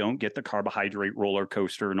 because they don't get the carbohydrate roller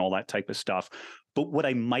coaster and all that type of stuff. But what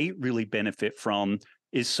I might really benefit from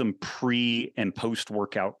is some pre and post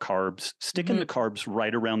workout carbs, sticking the carbs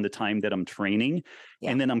right around the time that I'm training.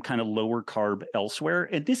 And then I'm kind of lower carb elsewhere.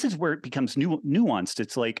 And this is where it becomes nuanced.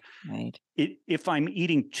 It's like, if I'm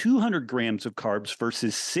eating 200 grams of carbs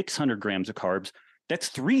versus 600 grams of carbs, that's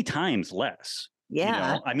 3 times less. Yeah.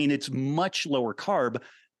 You know? I mean, it's much lower carb,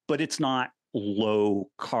 but it's not low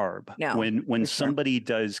carb. No, when somebody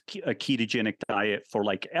does a ketogenic diet for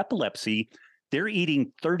like epilepsy, they're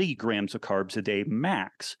eating 30 grams of carbs a day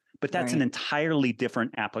max. But that's an entirely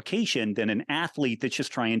different application than an athlete that's just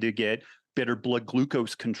trying to get better blood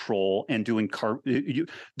glucose control and doing the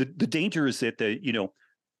danger is that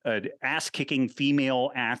an ass-kicking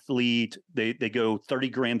female athlete, they go 30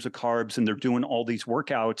 grams of carbs and they're doing all these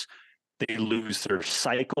workouts. They lose their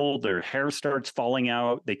cycle, their hair starts falling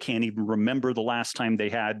out. They can't even remember the last time they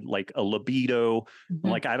had like a libido.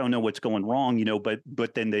 Like, I don't know what's going wrong,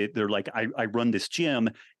 but then they're like, I run this gym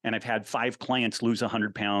and I've had 5 clients lose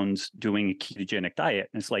 100 pounds doing a ketogenic diet.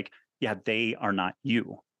 And it's like, yeah, they are not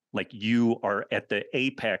you. Like, you are at the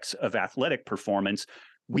apex of athletic performance.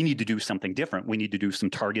 We need to do something different. We need to do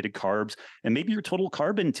some targeted carbs. And maybe your total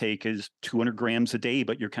carb intake is 200 grams a day,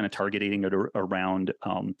 but you're kind of targeting it around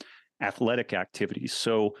athletic activities.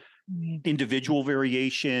 So individual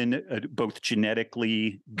variation, both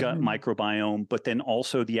genetically, gut microbiome, but then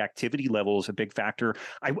also the activity level is a big factor.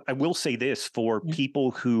 I will say this, for people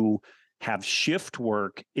who have shift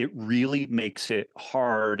work, it really makes it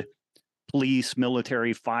hard. Police,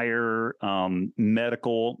 military, fire,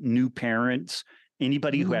 medical, new parents,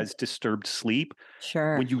 anybody who has disturbed sleep.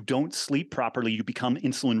 Sure. When you don't sleep properly, you become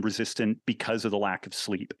insulin resistant because of the lack of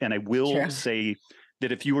sleep. And I will say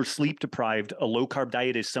that if you are sleep deprived, a low carb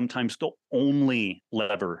diet is sometimes the only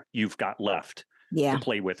lever you've got left to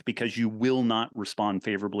play with, because you will not respond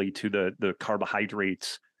favorably to the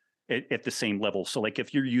carbohydrates at the same level. So like,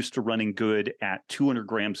 if you're used to running good at 200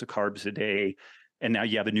 grams of carbs a day, and now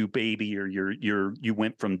you have a new baby, or you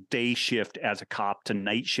went from day shift as a cop to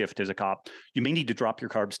night shift as a cop, you may need to drop your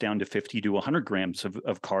carbs down to 50 to 100 grams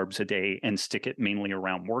of carbs a day and stick it mainly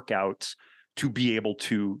around workouts to be able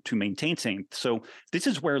to maintain same. So this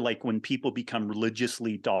is where, like, when people become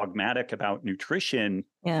religiously dogmatic about nutrition,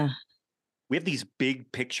 we have these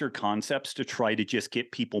big picture concepts to try to just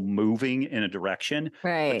get people moving in a direction.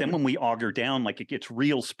 Right. But then when we auger down, like, it gets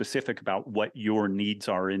real specific about what your needs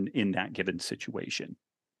are in that given situation.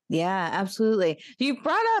 Yeah, absolutely. You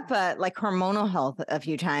brought up like hormonal health a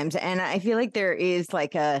few times, and I feel like there is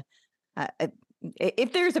like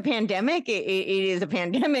if there's a pandemic, it is a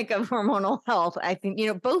pandemic of hormonal health. I think,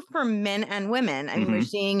 both for men and women. I mean, we're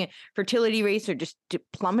seeing fertility rates are just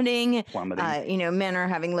plummeting. Men are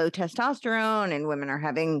having low testosterone, and women are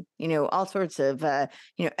having, all sorts of,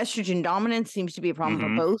 estrogen dominance seems to be a problem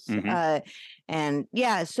for both. And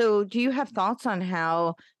so do you have thoughts on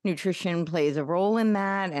how nutrition plays a role in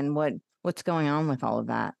that, and what's going on with all of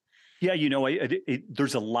that? Yeah,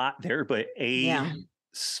 there's a lot there, but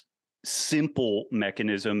simple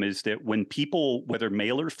mechanism is that when people, whether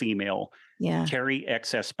male or female, carry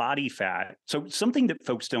excess body fat. So something that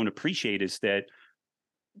folks don't appreciate is that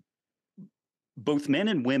both men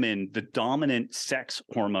and women, the dominant sex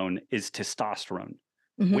hormone is testosterone.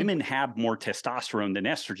 Women have more testosterone than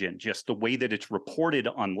estrogen. Just the way that it's reported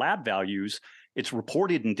on lab values, it's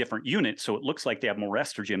reported in different units. So it looks like they have more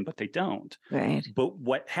estrogen, but they don't. Right. But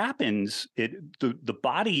what happens, the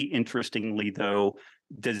body, interestingly, though,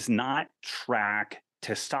 does not track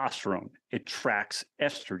testosterone. It tracks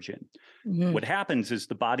estrogen. Mhm. What happens is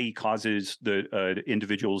the body causes the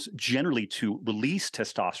individuals generally to release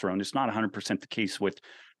testosterone. It's not 100% the case with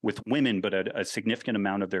women, but a significant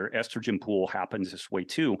amount of their estrogen pool happens this way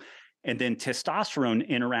too. And then testosterone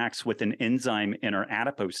interacts with an enzyme in our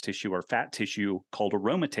adipose tissue or fat tissue called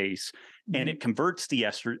aromatase, and it converts the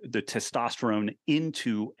testosterone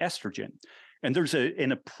into estrogen. And there's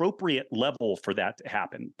an appropriate level for that to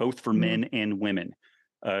happen, both for men and women.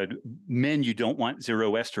 Men, you don't want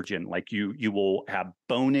zero estrogen. Like you will have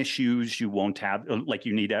bone issues. You won't have, like,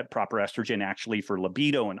 you need that proper estrogen actually for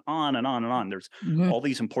libido, and on and on and on. There's all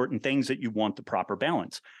these important things that you want the proper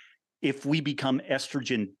balance. If we become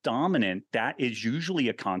estrogen dominant, that is usually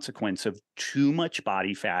a consequence of too much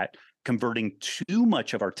body fat converting too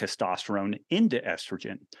much of our testosterone into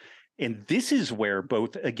estrogen. And this is where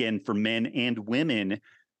both, again, for men and women,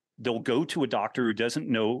 they'll go to a doctor who doesn't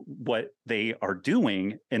know what they are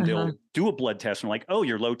doing, and they'll do a blood test and like, oh,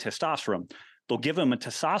 you're low testosterone. They'll give them a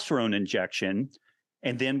testosterone injection.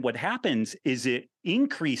 And then what happens is it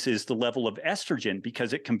increases the level of estrogen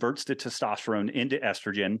because it converts the testosterone into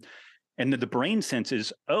estrogen. And then the brain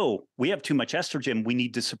senses, oh, we have too much estrogen. We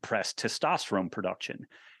need to suppress testosterone production.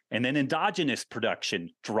 And then endogenous production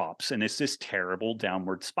drops. And it's this terrible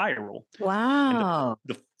downward spiral. Wow.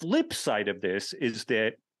 And the flip side of this is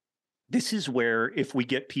that this is where if we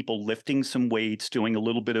get people lifting some weights, doing a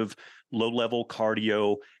little bit of low-level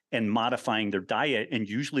cardio and modifying their diet, and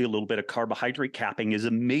usually a little bit of carbohydrate capping is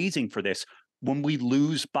amazing for this. When we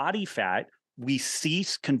lose body fat, we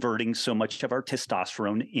cease converting so much of our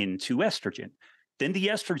testosterone into estrogen. Then the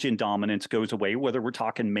estrogen dominance goes away, whether we're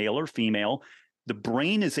talking male or female. The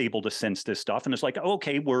brain is able to sense this stuff, and it's like, oh,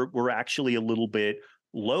 okay, we're actually a little bit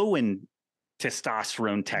low in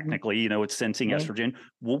testosterone technically, you know, it's sensing estrogen,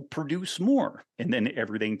 we'll produce more, and then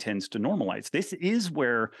everything tends to normalize. This is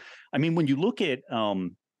where, I mean, when you look at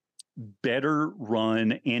better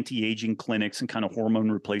run anti-aging clinics and kind of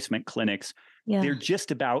hormone replacement clinics, they're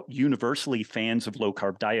just about universally fans of low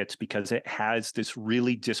carb diets because it has this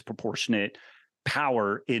really disproportionate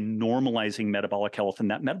power in normalizing metabolic health,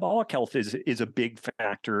 and that metabolic health is a big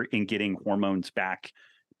factor in getting hormones back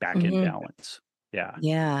in balance.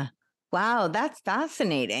 Yeah. Wow, that's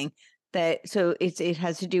fascinating. So it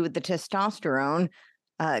has to do with the testosterone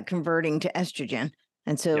converting to estrogen,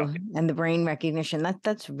 and so and the brain recognition.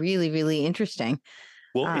 That's really, really interesting.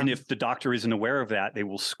 Well, and if the doctor isn't aware of that, they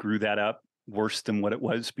will screw that up worse than what it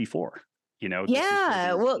was before. You know,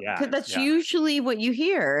 because that's usually what you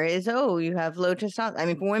hear is, oh, you have low testosterone. I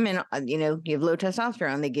mean, for women, you know, you have low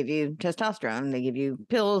testosterone. They give you testosterone. They give you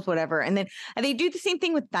pills, whatever, and then they do the same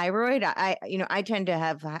thing with thyroid. I tend to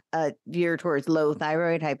have a veer towards low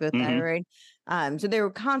thyroid, hypothyroid. So they were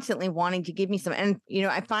constantly wanting to give me some, and you know,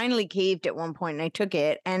 I finally caved at one point, and I took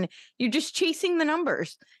it. And you're just chasing the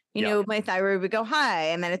numbers. You know, my thyroid would go high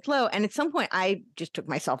and then it's low. And at some point I just took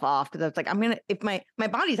myself off because I was like, if my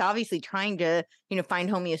body's obviously trying to, you know, find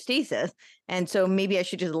homeostasis. And so maybe I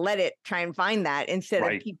should just let it try and find that instead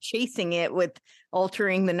of keep chasing it with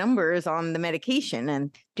altering the numbers on the medication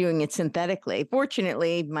and doing it synthetically.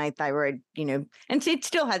 Fortunately, my thyroid, you know, and it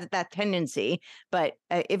still has that tendency. But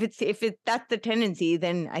if that's the tendency,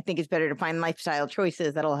 then I think it's better to find lifestyle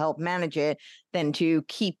choices that'll help manage it than to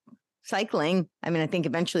keep cycling. I mean, I think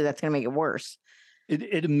eventually that's going to make it worse.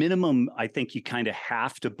 At a minimum, I think you kind of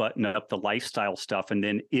have to button up the lifestyle stuff. And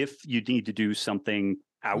then if you need to do something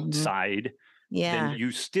outside, then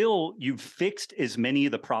you've fixed as many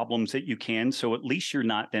of the problems that you can. So at least you're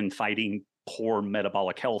not then fighting poor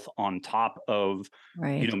metabolic health on top of,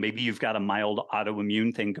 you know, maybe you've got a mild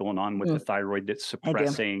autoimmune thing going on with the thyroid that's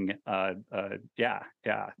suppressing. So,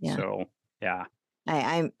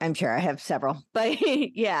 I'm sure I have several, but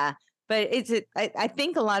But I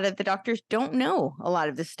think a lot of the doctors don't know a lot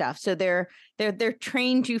of this stuff. So they're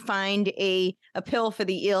trained to find a pill for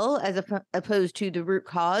the ill as opposed to the root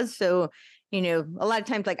cause. So, you know, a lot of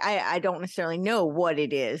times, like I don't necessarily know what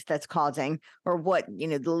it is that's causing or what, you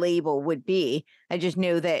know, the label would be. I just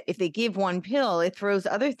know that if they give one pill, it throws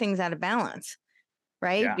other things out of balance.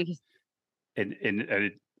 Right. Yeah. Because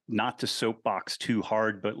and not to soapbox too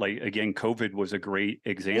hard, but like, again, COVID was a great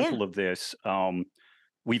example of this.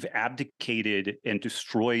 We've abdicated and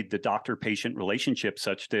destroyed the doctor-patient relationship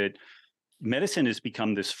such that medicine has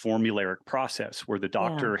become this formulaic process where the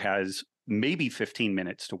doctor has maybe 15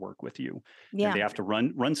 minutes to work with you. And they have to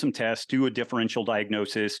run some tests, do a differential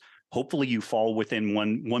diagnosis. Hopefully you fall within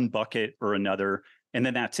one bucket or another, and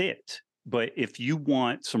then that's it. But if you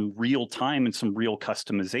want some real time and some real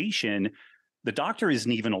customization, the doctor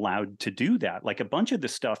isn't even allowed to do that. Like a bunch of the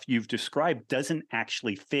stuff you've described doesn't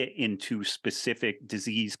actually fit into specific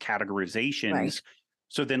disease categorizations. Right.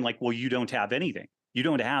 So then like, well, you don't have anything. You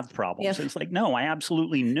don't have problems. Yes. And it's like, no, I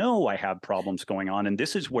absolutely know I have problems going on. And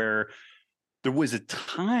this is where there was a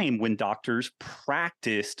time when doctors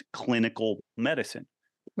practiced clinical medicine.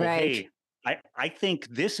 Well, Right. hey, I think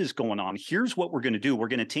this is going on. Here's what we're going to do. We're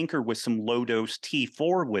going to tinker with some low dose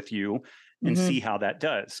T4 with you and see how that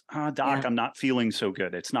does. Doc, Yeah. I'm not feeling so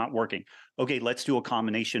good. It's not working. Okay, let's do a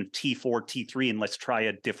combination of T4, T3, and let's try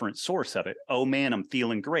a different source of it. Oh man, I'm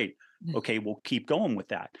feeling great. Okay, we'll keep going with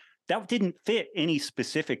that. That didn't fit any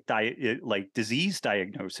specific disease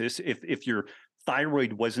diagnosis. If your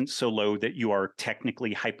thyroid wasn't so low that you are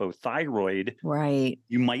technically hypothyroid, Right.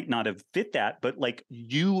 you might not have fit that. But like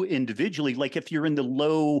you individually, like if you're in the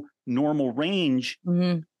low normal range,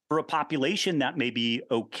 for a population, that may be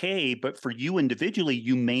okay, but for you individually,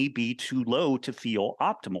 you may be too low to feel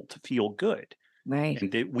optimal, to feel good. Right.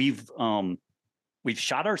 And that we've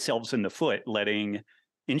shot ourselves in the foot, letting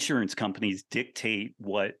insurance companies dictate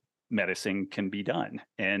what medicine can be done.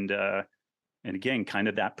 And again, kind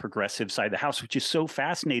of that progressive side of the house, which is so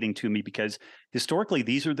fascinating to me because historically,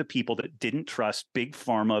 these are the people that didn't trust big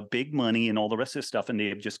pharma, big money, and all the rest of this stuff, and they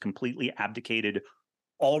have just completely abdicated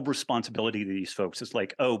all responsibility to these folks. It's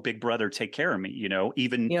like, oh, big brother, take care of me,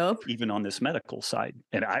 even on this medical side.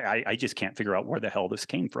 And I just can't figure out where the hell this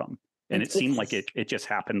came from. And it seemed like it just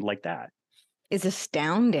happened like that. It's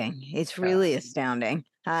astounding. It's really astounding.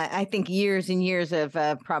 I think years and years of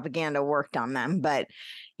propaganda worked on them, but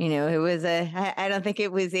it was I don't think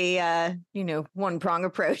it was a one prong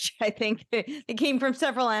approach. I think it came from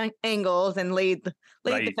several angles and laid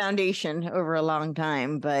the foundation over a long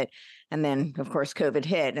time. And then of course COVID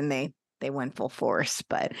hit and they went full force.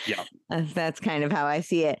 But that's kind of how I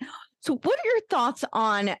see it. So what are your thoughts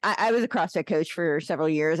on, I was a CrossFit coach for several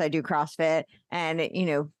years. I do CrossFit and,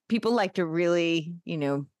 people like to really,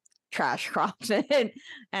 trash CrossFit. And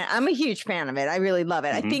I'm a huge fan of it. I really love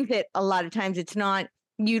it. I think that a lot of times it's not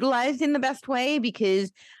utilized in the best way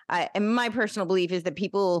because and my personal belief is that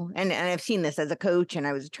people, and I've seen this as a coach and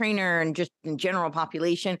I was a trainer and just in general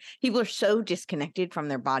population, people are so disconnected from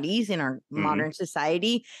their bodies in our modern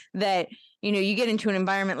society that you get into an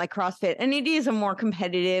environment like CrossFit and it is a more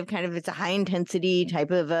competitive kind of, it's a high intensity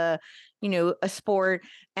type of a sport.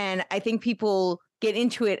 And I think people get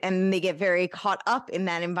into it and they get very caught up in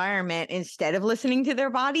that environment instead of listening to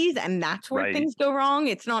their bodies. And that's where things go wrong.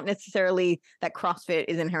 It's not necessarily that CrossFit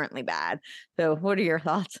is inherently bad. So what are your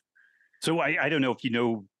thoughts? So I don't know if you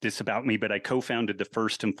know this about me, but I co-founded the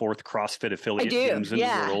first and fourth CrossFit affiliate gyms in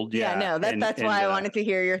the world. That's why I wanted to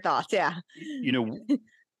hear your thoughts. Yeah.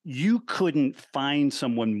 You couldn't find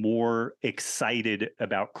someone more excited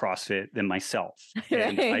about CrossFit than myself.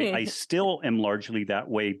 And I still am largely that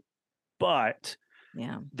way. But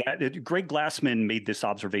that Greg Glassman made this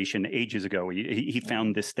observation ages ago. He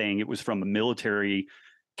found this thing. It was from a military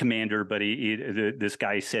commander, but this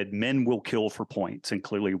guy said men will kill for points, and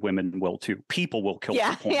clearly women will too. People will kill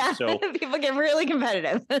for points. Yeah. So people get really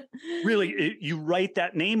competitive. Really, you write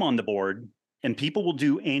that name on the board, and people will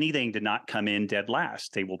do anything to not come in dead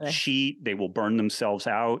last. They will cheat. They will burn themselves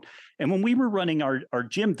out. And when we were running our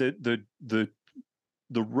gym,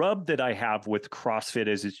 the rub that I have with CrossFit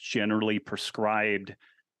as it's generally prescribed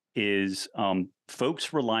is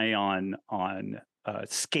folks rely on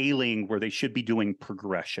scaling where they should be doing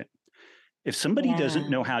progression. If somebody doesn't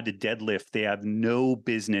know how to deadlift, they have no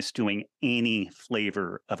business doing any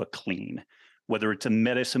flavor of a clean, whether it's a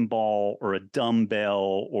medicine ball or a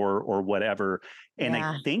dumbbell or whatever. And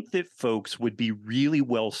I think that folks would be really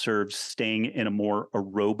well served staying in a more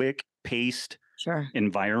aerobic paced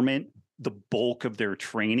environment the bulk of their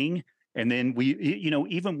training. And then we,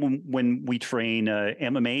 even when we train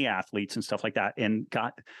MMA athletes and stuff like that, and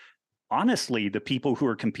honestly, the people who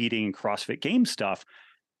are competing in CrossFit Games stuff,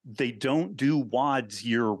 they don't do WODs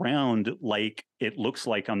year round like it looks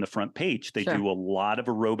like on the front page. They do a lot of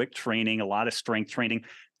aerobic training, a lot of strength training.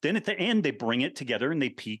 Then at the end, they bring it together and they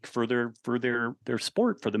peak for their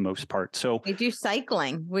sport for the most part. So they do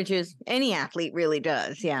cycling, which is any athlete really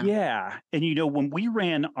does. Yeah. Yeah. And, when we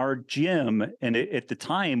ran our gym and at the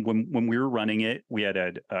time when we were running it, we had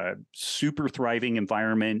a super thriving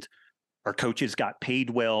environment. Our coaches got paid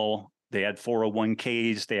well. They had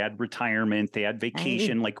 401ks, they had retirement, they had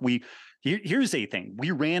vacation. Here's a thing. We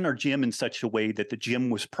ran our gym in such a way that the gym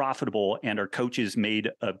was profitable and our coaches made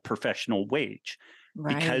a professional wage.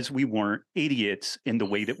 Because we weren't idiots in the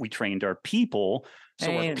way that we trained our people.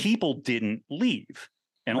 So our people didn't leave.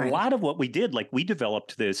 And a lot of what we did, we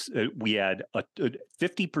developed this, we had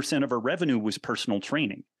 50% of our revenue was personal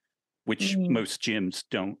training. which most gyms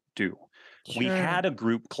don't do. Sure. We had a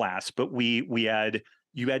group class, but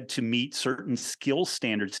you had to meet certain skill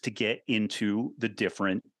standards to get into the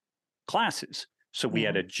different classes. So we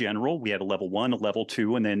had a general, we had a level 1, a level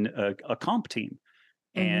 2, and then a comp team.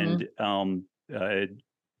 And our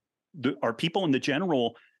people in the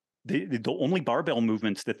general, the only barbell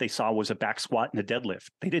movements that they saw was a back squat and a deadlift.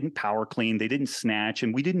 They didn't power clean, they didn't snatch,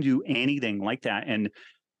 and we didn't do anything like that.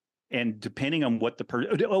 And depending on what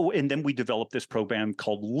and then we developed this program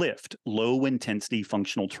called LIFT, Low Intensity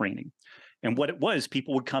Functional Training. And what it was,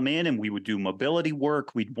 people would come in and we would do mobility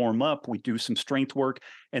work, we'd warm up, we'd do some strength work,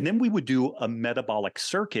 and then we would do a metabolic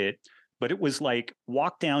circuit. But it was like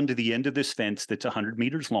walk down to the end of this fence that's 100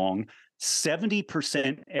 meters long,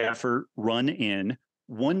 70% effort, run in,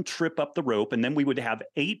 1 trip up the rope, and then we would have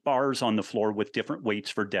 8 bars on the floor with different weights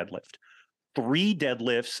for deadlift. 3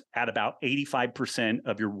 deadlifts at about 85%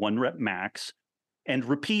 of your 1 rep max, and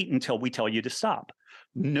repeat until we tell you to stop.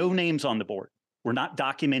 No names on the board. We're not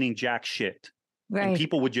documenting jack shit. Right. And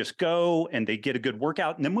people would just go and they get a good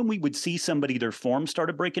workout. And then when we would see somebody, their form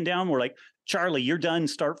started breaking down, we're like, Charlie, you're done.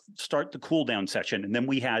 Start the cool down session. And then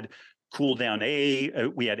we had cool down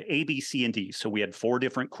we had A, B, C, and D. So we had 4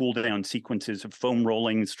 different cool down sequences of foam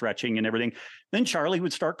rolling, stretching, and everything. Then Charlie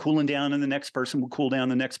would start cooling down, and the next person would cool down,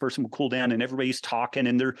 the next person would cool down, and everybody's talking,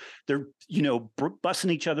 and they're busting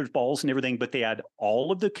each other's balls and everything. But they had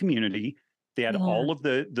all of the community. They had all of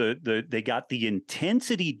they got the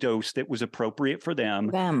intensity dose that was appropriate for them,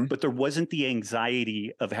 but there wasn't the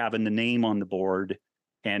anxiety of having the name on the board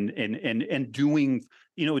and doing,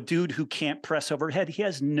 a dude who can't press overhead. He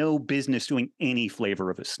has no business doing any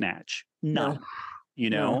flavor of a snatch. None.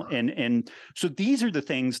 No. And so these are the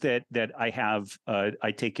things that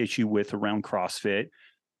I take issue with around CrossFit.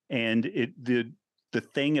 And the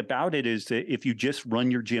thing about it is that if you just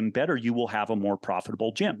run your gym better, you will have a more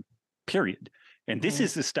profitable gym. Period. And this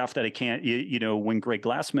is the stuff that I can't, when Greg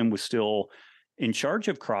Glassman was still in charge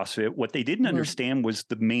of CrossFit, what they didn't understand was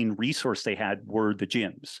the main resource they had were the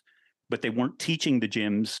gyms, but they weren't teaching the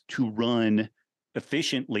gyms to run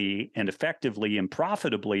efficiently and effectively and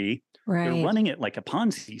profitably. Right. They're running it like a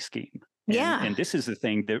Ponzi scheme. And this is the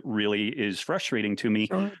thing that really is frustrating to me.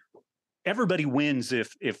 Sure. Everybody wins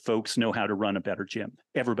if folks know how to run a better gym.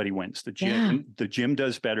 Everybody wins. The gym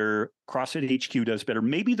does better. CrossFit HQ does better.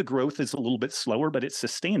 Maybe the growth is a little bit slower, but it's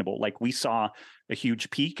sustainable. Like we saw a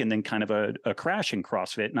huge peak and then kind of a crash in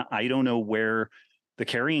CrossFit. And I don't know where the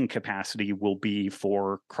carrying capacity will be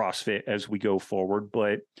for CrossFit as we go forward.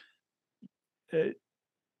 But the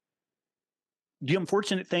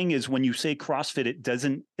unfortunate thing is when you say CrossFit, it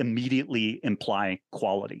doesn't immediately imply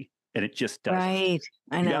quality. And it just doesn't. Right.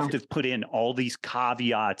 I know. You have to put in all these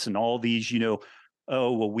caveats and all these,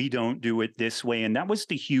 we don't do it this way. And that was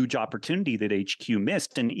the huge opportunity that HQ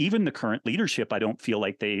missed. And even the current leadership, I don't feel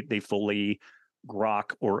like they fully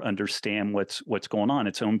grok or understand what's going on.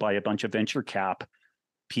 It's owned by a bunch of venture cap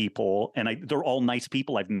people. And they're all nice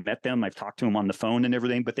people. I've met them. I've talked to them on the phone and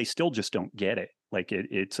everything, but they still just don't get it. Like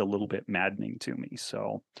it's a little bit maddening to me.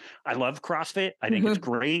 So I love CrossFit. I think it's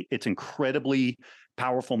great. It's incredibly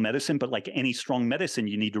powerful medicine, but like any strong medicine,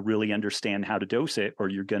 you need to really understand how to dose it or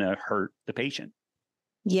you're going to hurt the patient.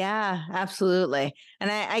 Yeah, absolutely. And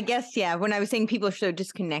I guess, when I was saying people are so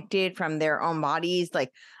disconnected from their own bodies, like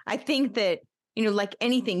I think that, like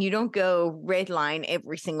anything, you don't go red line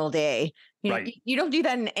every single day. You don't do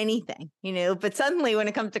that in anything, but suddenly when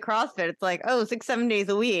it comes to CrossFit, it's like, 6-7 days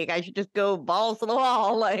a week, I should just go balls to the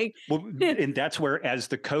wall. Like, well, and that's where, as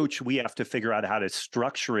the coach, we have to figure out how to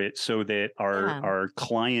structure it so that our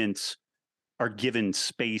clients are given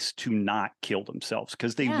space to not kill themselves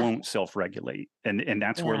because they won't self-regulate. And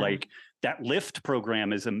that's where like that LIFT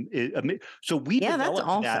program is. So we developed that's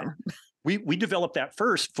awesome. that. We developed that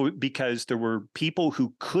first because there were people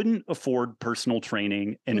who couldn't afford personal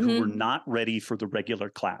training and who were not ready for the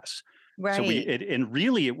regular class. Right. So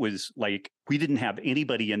it was like, we didn't have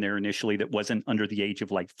anybody in there initially that wasn't under the age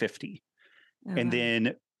of like 50. And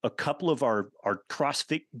then a couple of our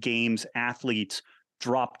CrossFit Games athletes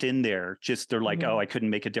dropped in there. They're like, I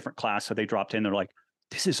couldn't make a different class. So they dropped in. They're like,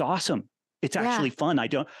 this is awesome. It's actually fun. I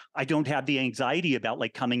don't have the anxiety about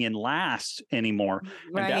like coming in last anymore.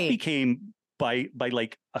 Right. And that became by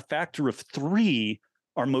like a factor of 3,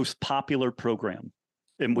 our most popular program.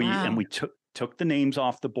 And we took the names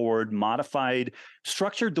off the board,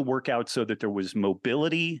 structured the workout so that there was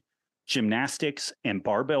mobility, gymnastics, and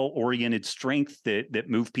barbell oriented strength that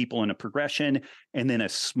moved people in a progression, and then a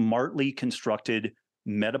smartly constructed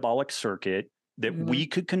metabolic circuit that we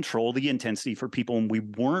could control the intensity for people, and we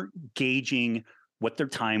weren't gauging what their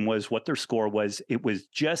time was, what their score was. It was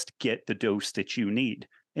just get the dose that you need.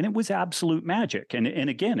 And it was absolute magic. And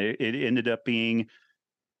again, it ended up being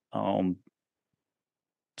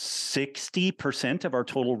 60% of our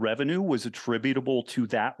total revenue was attributable to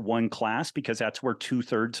that one class, because that's where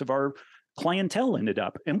 2/3 of our clientele ended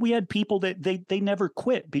up. And we had people that they never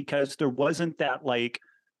quit, because there wasn't that like,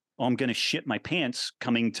 oh, I'm going to shit my pants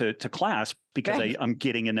coming to class because Right. I'm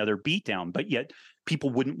getting another beat down. But yet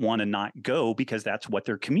people wouldn't want to not go because that's what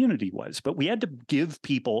their community was. But we had to give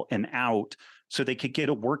people an out so they could get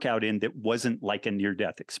a workout in that wasn't like a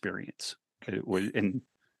near-death experience. It was, and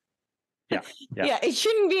yeah, it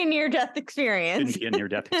shouldn't be a near-death experience. shouldn't be a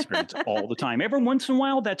near-death experience all the time. Every once in a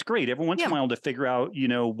while, that's great. Every once in a while, to figure out,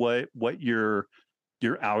 what your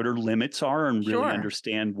outer limits are and really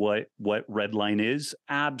understand what red line is.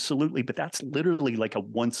 Absolutely. But that's literally like a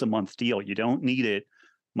once a month deal. You don't need it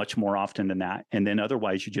much more often than that. And then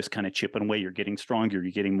otherwise, you just kind of chipping away. You're getting stronger.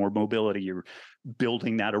 You're getting more mobility. You're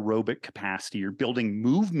building that aerobic capacity. You're building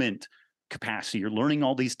movement capacity. You're learning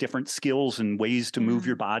all these different skills and ways to move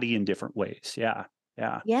your body in different ways. Yeah.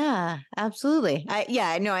 Yeah, absolutely. I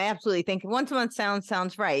absolutely think once a month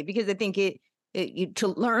sounds right, because I think you to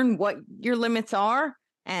learn what your limits are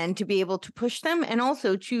and to be able to push them, and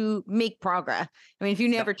also to make progress. I mean, if you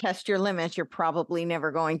never test your limits, you're probably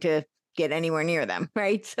never going to get anywhere near them,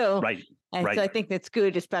 right? So, so I think that's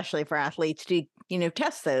good, especially for athletes, to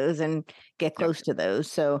test those and get close to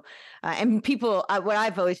those. So, and people, what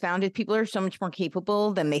I've always found is people are so much more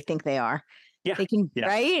capable than they think they are. Yeah, they can,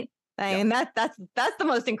 right? And that's the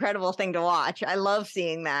most incredible thing to watch. I love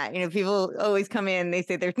seeing that. People always come in, they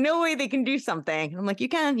say there's no way they can do something. I'm like,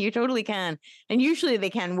 you totally can. And usually they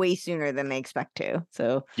can way sooner than they expect to.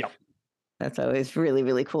 So that's always really,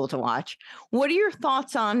 really cool to watch. What are your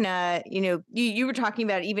thoughts on, you were talking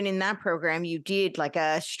about, even in that program, you did like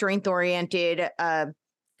a strength oriented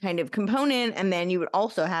kind of component, and then you would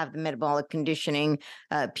also have the metabolic conditioning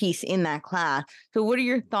piece in that class. So what are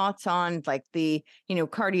your thoughts on like the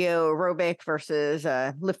cardio aerobic versus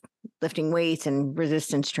lifting weights and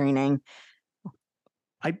resistance training?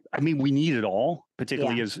 I mean, we need it all,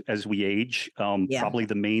 particularly as we age. Probably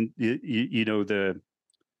the main,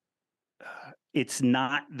 it's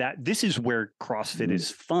not that, this is where CrossFit is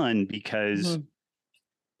fun, because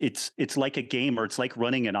it's like a game, or it's like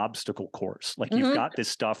running an obstacle course. Like you've got this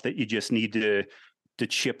stuff that you just need to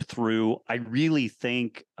chip through. I really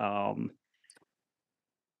think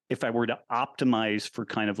if I were to optimize for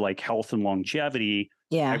kind of like health and longevity,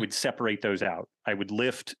 I would separate those out. I would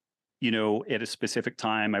lift, at a specific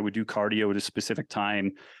time. I would do cardio at a specific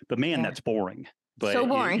time. But man, that's boring. But so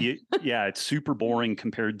boring. It's super boring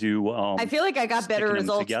compared to. I feel like I got better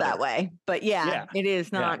results that way, but it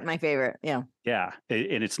is not my favorite. Yeah,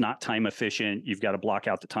 and it's not time efficient. You've got to block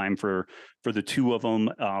out the time for the two of them.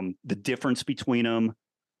 The difference between them,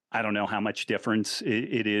 I don't know how much difference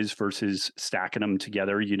it is versus stacking them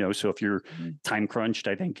together. So if you're time crunched,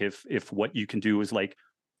 I think if what you can do is like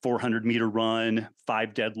 400-meter run,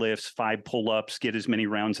 5 deadlifts, 5 pull-ups, get as many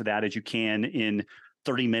rounds of that as you can in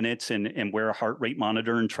 30 minutes and wear a heart rate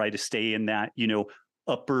monitor and try to stay in that,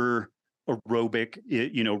 upper aerobic,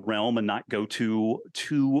 realm, and not go to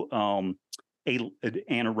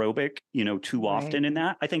anaerobic, too often in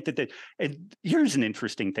that. I think that and here's an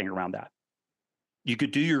interesting thing around that. You could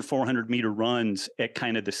do your 400-meter runs at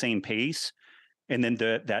kind of the same pace, and then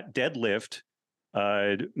that deadlift,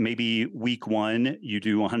 maybe week 1, you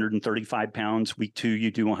do 135 pounds. Week 2, you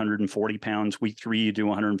do 140 pounds. Week 3, you do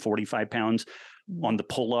 145 pounds. On the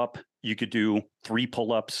pull-up, you could do 3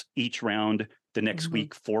 pull-ups each round. The next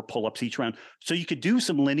week, 4 pull-ups each round. So you could do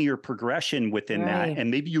some linear progression within that.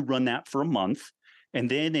 And maybe you run that for a month.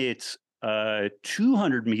 And then it's a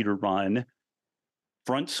 200-meter run,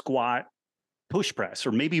 front squat, push press.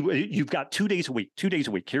 Or maybe you've got 2 days a week.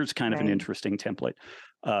 Here's kind of an interesting template.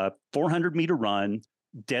 400-meter run,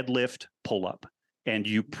 deadlift, pull-up. And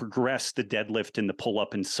you progress the deadlift and the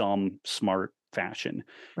pull-up in some smart fashion.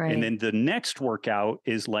 And then the next workout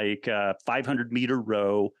is like a 500-meter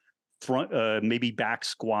row, front, maybe back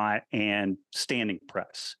squat and standing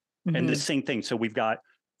press. And the same thing. So we've got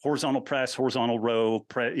horizontal press, horizontal row,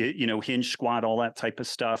 hinge squat, all that type of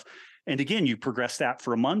stuff. And again, you progress that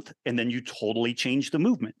for a month, and then you totally change the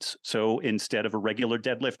movements. So instead of a regular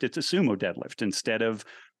deadlift, it's a sumo deadlift. Instead of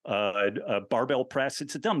a barbell press,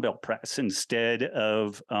 it's a dumbbell press. Instead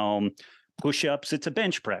of push-ups, it's a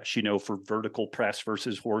bench press, for vertical press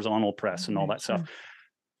versus horizontal press and all that stuff.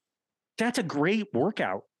 That's a great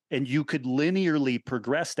workout. And you could linearly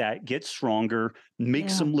progress that, get stronger, make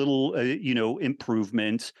some little,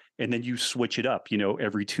 improvements, and then you switch it up,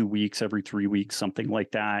 every 2 weeks, every 3 weeks, something like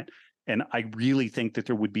that. And I really think that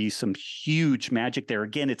there would be some huge magic there.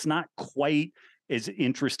 Again, it's not quite as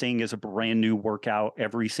interesting as a brand new workout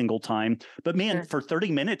every single time. But man, for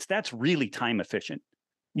 30 minutes, that's really time efficient.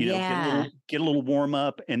 You know, get a little warm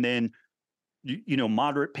up, and then, you know,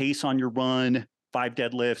 moderate pace on your run, 5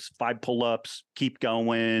 deadlifts, 5 pull-ups, keep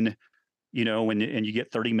going, you know, and you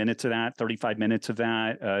get 30 minutes of that, 35 minutes of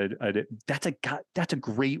that. That's a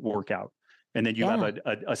great workout. And then you have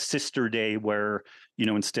a sister day where, you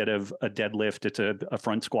know, instead of a deadlift, it's a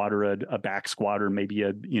front squat or a back squat, or maybe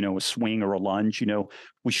a swing or a lunge. You know,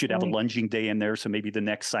 we should have a lunging day in there. So maybe the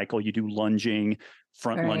next cycle you do lunging,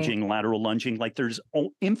 front lunging, lateral lunging. Like there's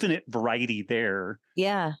infinite variety there.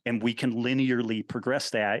 Yeah. And we can linearly progress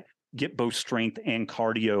that, get both strength and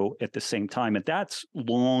cardio at the same time. And that's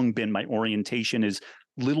long been my orientation, is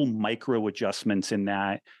little micro adjustments in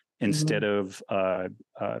that, instead of,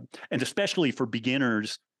 and especially for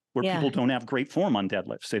beginners where people don't have great form on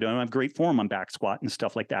deadlifts. They don't have great form on back squat and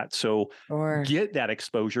stuff like that. So get that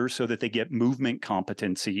exposure so that they get movement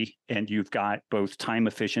competency, and you've got both time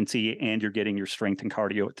efficiency and you're getting your strength and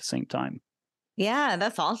cardio at the same time. Yeah,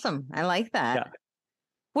 that's awesome. I like that. Yeah.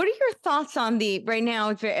 What are your thoughts on right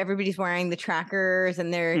now everybody's wearing the trackers,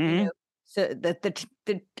 and they're, you know, so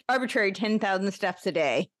the arbitrary 10,000 steps a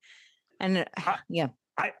day. And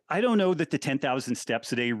I don't know that the 10,000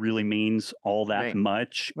 steps a day really means all that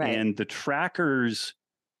much. And the trackers,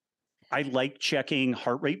 I like checking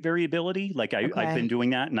heart rate variability. Like I've been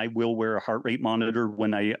doing that, and I will wear a heart rate monitor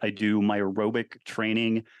when I do my aerobic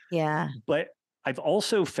training. Yeah. But I've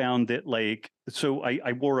also found that, like, so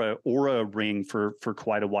I wore a Aura ring for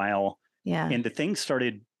quite a while. Yeah. And the thing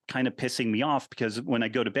started kind of pissing me off, because when I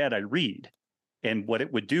go to bed, I read. And what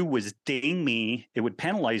it would do was ding me. It would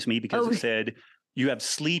penalize me because it said, you have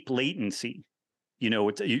sleep latency. You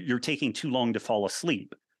know, you're taking too long to fall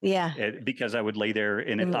asleep. Yeah. Because I would lay there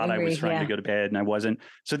and it thought I was trying to go to bed, and I wasn't.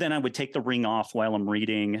 So then I would take the ring off while I'm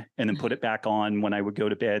reading, and then put it back on when I would go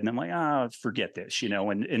to bed. And I'm like, forget this, you know?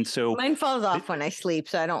 And so mine falls off when I sleep,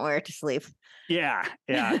 so I don't wear it to sleep. Yeah.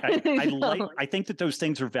 Yeah. I think that those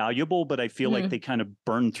things are valuable, but I feel like they kind of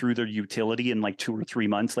burn through their utility in like 2 or 3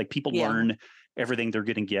 months. Like people learn everything they're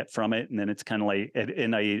going to get from it. And then it's kind of like,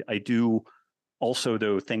 and I do also,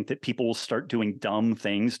 though, think that people will start doing dumb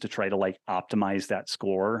things to try to like optimize that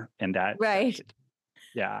score, and that. Right.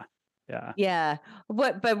 Yeah. Yeah. Yeah.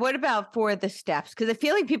 But what about for the steps? Because I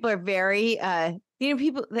feel like people are very,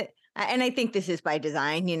 people that, and I think this is by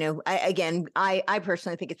design, I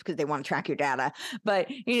personally think it's because they want to track your data, but,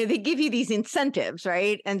 they give you these incentives,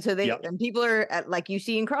 right? And so and people are, like you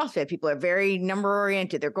see in CrossFit, people are very number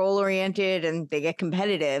oriented, they're goal oriented, and they get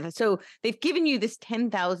competitive. So they've given you this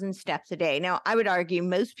 10,000 steps a day. Now, I would argue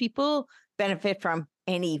most people benefit from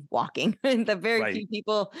any walking. The very few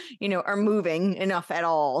people, are moving enough at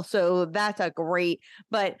all. So that's a great,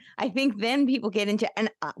 but I think then people get into, and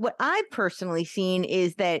what I've personally seen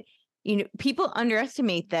is that, people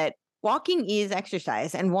underestimate that walking is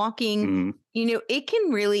exercise, and walking, it can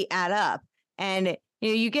really add up. And,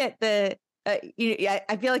 you get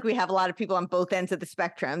I feel like we have a lot of people on both ends of the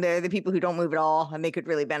spectrum. They're the people who don't move at all, and they could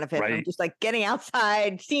really benefit from just like getting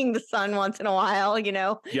outside, seeing the sun once in a while,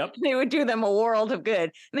 Yep. They would do them a world of good.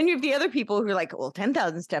 And then you have the other people who are like, well,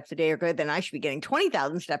 10,000 steps a day are good, then I should be getting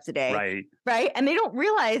 20,000 steps a day. Right. Right. And they don't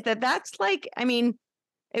realize that that's like,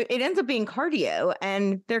 it ends up being cardio,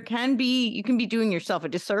 and you can be doing yourself a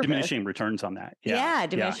disservice. Diminishing returns on that. Yeah,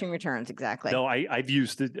 diminishing returns. Exactly. No, I've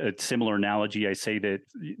used a similar analogy. I say that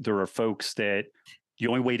there are folks that the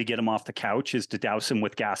only way to get them off the couch is to douse them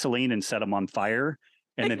with gasoline and set them on fire.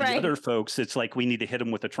 And then the other folks, it's like, we need to hit them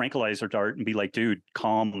with a tranquilizer dart and be like, dude,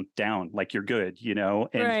 calm down. Like, you're good,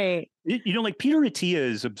 And, like Peter Attia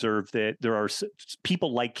has observed that there are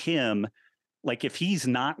people like him. Like, if he's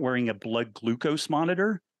not wearing a blood glucose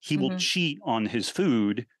monitor, he will cheat on his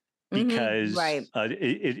food, because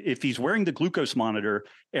if he's wearing the glucose monitor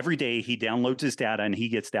every day, he downloads his data and he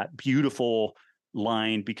gets that beautiful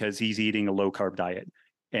line because he's eating a low carb diet.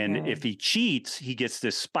 And if he cheats, he gets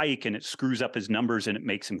this spike and it screws up his numbers and it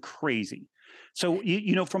makes him crazy. So,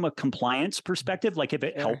 from a compliance perspective, like if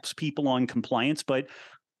it helps people on compliance, but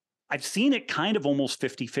I've seen it kind of almost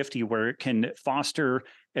 50-50 where it can foster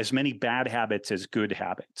as many bad habits as good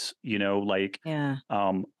habits,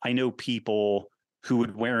 I know people who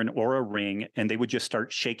would wear an Aura ring and they would just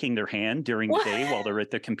start shaking their hand during the day while they're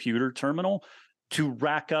at the computer terminal to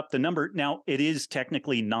rack up the number. Now, it is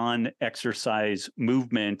technically non-exercise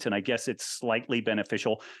movement, and I guess it's slightly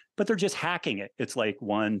beneficial, but they're just hacking it. It's like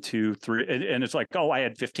 1, 2, 3, and it's like, oh, I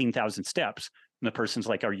had 15,000 steps. And the person's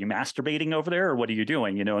like, are you masturbating over there, or what are you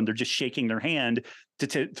doing? And they're just shaking their hand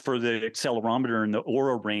for the accelerometer and the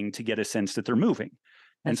Aura ring to get a sense that they're moving.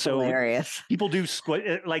 And That's so hilarious. people do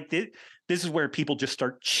like this is where people just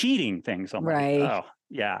start cheating things. I'm Right. like, oh,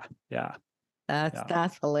 yeah.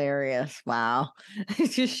 That's hilarious. Wow.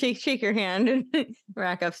 Just shake your hand and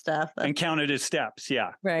rack up stuff. And count it as steps.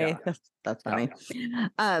 Yeah. Right. Yeah. That's funny.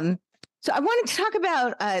 So I wanted to talk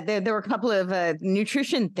about there were a couple of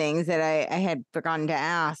nutrition things that I had forgotten to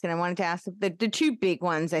ask, and I wanted to ask the two big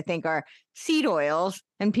ones I think are seed oils,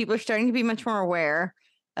 and people are starting to be much more aware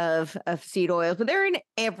of seed oils, but they're in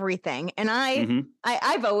everything. And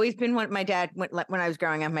I've always been what my dad when I was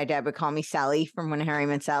growing up, my dad would call me Sally from When Harry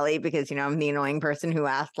Met Sally, because I'm the annoying person who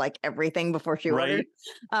asked like everything before she ordered.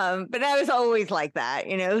 But I was always like that,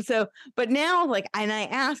 so but now and I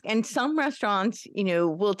ask, and some restaurants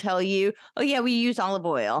will tell you, oh yeah, we use olive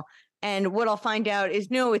oil, and what I'll find out is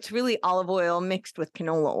no, it's really olive oil mixed with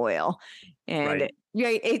canola oil. And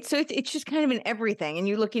it's just kind of in everything. And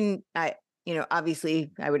you're looking at,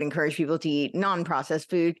 obviously I would encourage people to eat non-processed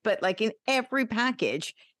food, but like in every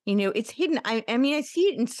package, it's hidden. I mean, I see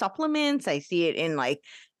it in supplements. I see it in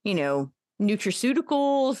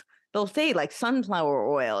nutraceuticals. They'll say like sunflower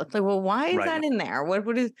oil. It's like, well, why is that in there? Why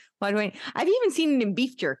do I've even seen it in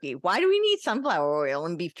beef jerky. Why do we need sunflower oil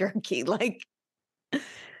in beef jerky? Like,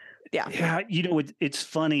 yeah. It's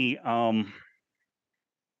funny.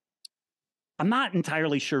 I'm not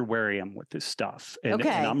entirely sure where I am with this stuff, and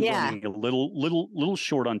I'm running a little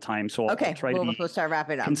short on time, so I'll try to be start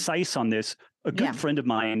wrapping up. Concise on this. A good friend of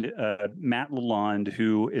mine, Matt Lalonde,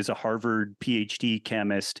 who is a Harvard PhD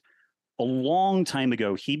chemist, a long time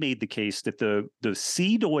ago, he made the case that the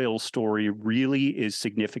seed oil story really is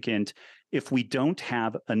significant if we don't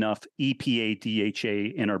have enough EPA,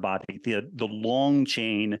 DHA in our body, the long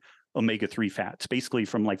chain omega-3 fats, basically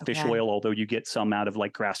from like fish oil, although you get some out of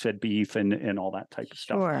like grass-fed beef and all that type of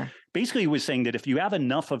stuff. Basically, he was saying that if you have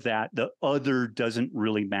enough of that, the other doesn't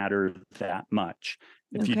really matter that much.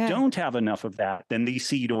 If you don't have enough of that, then these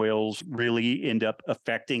seed oils really end up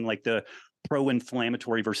affecting like the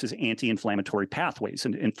pro-inflammatory versus anti-inflammatory pathways.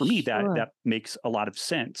 And for me, that makes a lot of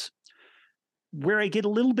sense. Where I get a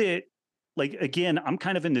little bit, like, again, I'm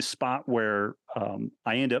kind of in this spot where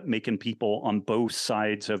I end up making people on both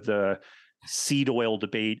sides of the seed oil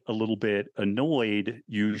debate a little bit annoyed,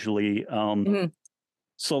 usually.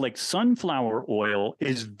 So like sunflower oil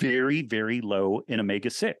is very, very low in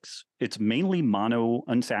omega-6. It's mainly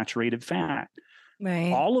monounsaturated fat.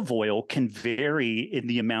 Olive oil can vary in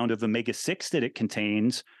the amount of omega-6 that it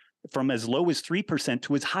contains from as low as 3%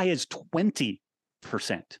 to as high as 20%.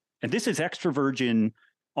 And this is extra virgin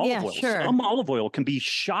olive oil. Some olive oil can be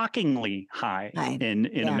shockingly high in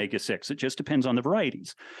omega-6. It just depends on the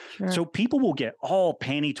varieties. So people will get all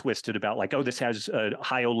panty twisted about like, oh, this has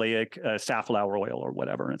high oleic safflower oil or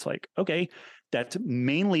whatever. And it's like, okay, that's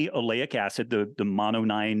mainly oleic acid, the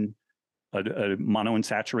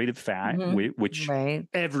monounsaturated fat, which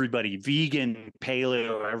everybody, vegan,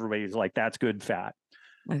 paleo, everybody's like, that's good fat.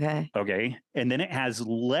 Okay. And then it has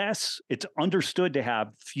it's understood to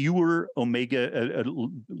have fewer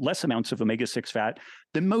less amounts of omega-6 fat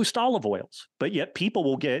than most olive oils. But yet people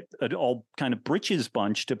will get all kind of britches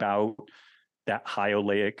bunched about that high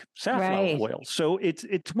oleic safflower oil. So it's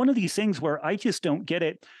one of these things where I just don't get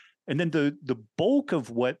it. And then the bulk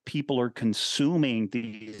of what people are consuming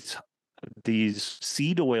these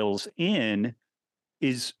seed oils in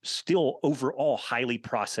is still overall highly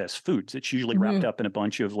processed foods. It's usually wrapped up in a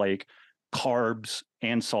bunch of like carbs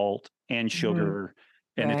and salt and sugar.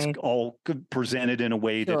 And it's all presented in a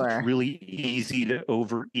way that it's really easy to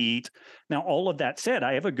overeat. Now, all of that said,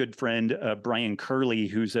 I have a good friend, Brian Curley,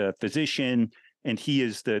 who's a physician, and he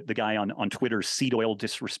is the guy on Twitter, Seed Oil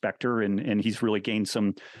Disrespecter, and he's really gained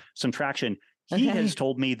some traction. He has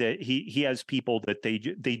told me that he has people that they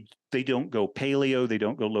don't go paleo, they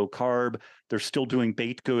don't go low carb, they're still doing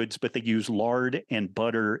baked goods, but they use lard and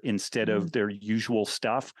butter instead of their usual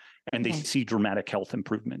stuff, and they see dramatic health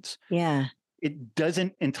improvements. It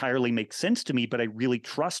doesn't entirely make sense to me, but I really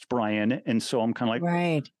trust Brian, and so I'm kind of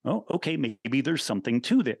like, oh, okay, maybe there's something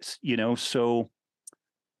to this, So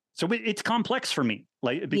it's complex for me,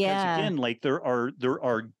 like because again, like there are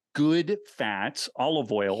good fats,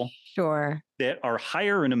 olive oil, that are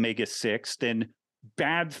higher in omega-6 than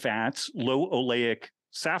bad fats, low oleic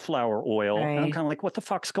safflower oil. And I'm kind of like, what the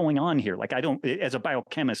fuck's going on here? Like, I don't, as a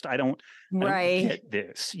biochemist, I don't get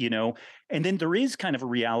this, And then there is kind of a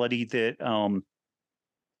reality that,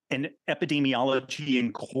 and epidemiology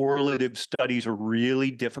and correlative studies are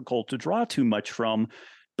really difficult to draw too much from,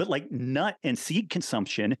 but like nut and seed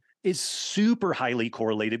consumption is super highly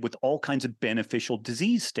correlated with all kinds of beneficial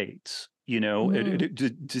disease states,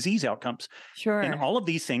 disease outcomes. And all of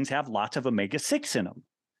these things have lots of omega-6 in them.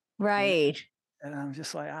 And I'm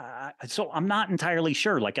just like, so I'm not entirely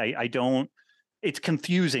sure. Like, I don't, it's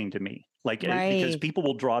confusing to me. Like, because people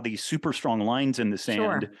will draw these super strong lines in the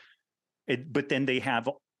sand, but then they have,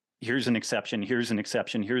 here's an exception, here's an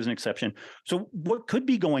exception, here's an exception. So what could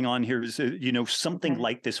be going on here is, something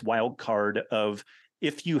like this wild card of,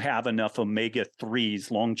 if you have enough omega-3s,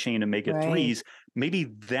 long chain omega-3s, maybe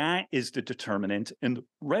that is the determinant. And the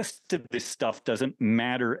rest of this stuff doesn't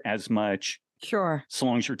matter as much. Sure. So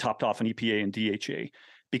long as you're topped off on EPA and DHA.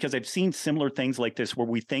 Because I've seen similar things like this where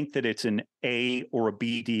we think that it's an A or a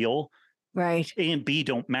B deal. Right. A and B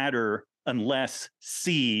don't matter unless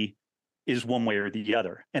C is one way or the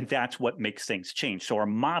other. And that's what makes things change. So our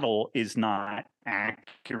model is not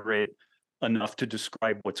accurate enough to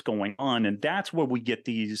describe what's going on. And that's where we get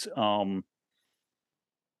these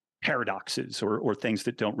paradoxes or things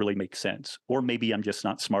that don't really make sense. Or maybe I'm just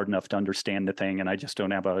not smart enough to understand the thing and I just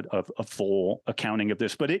don't have a full accounting of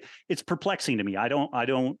this. But it's perplexing to me. I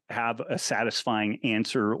don't have a satisfying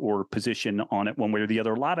answer or position on it one way or the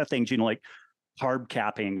other. A lot of things, like carb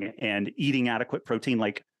capping and eating adequate protein,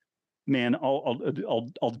 like, man,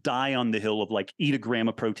 I'll die on the hill of like eat a gram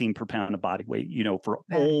of protein per pound of body weight, for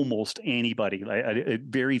almost anybody.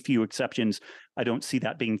 Very few exceptions. I don't see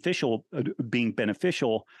that being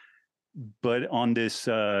beneficial. But on this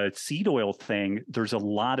seed oil thing, there's a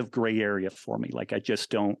lot of gray area for me. Like, I just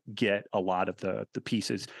don't get a lot of the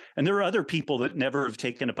pieces. And there are other people that never have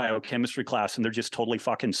taken a biochemistry class and they're just totally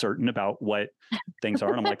fucking certain about what things are.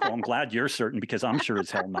 And I'm like, well, I'm glad you're certain because I'm sure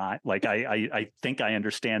as hell not. Like, I think I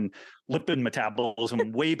understand lipid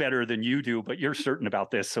metabolism way better than you do, but you're certain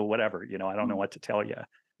about this. So whatever, I don't know what to tell you.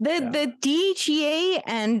 The DHEA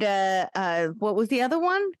and what was the other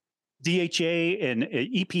one? DHA and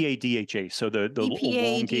EPA DHA. So the EPA,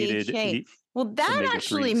 elongated. DHA. Well, that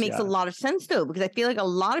actually makes a lot of sense, though, because I feel like a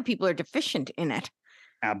lot of people are deficient in it.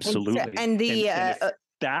 Absolutely.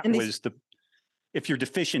 If you're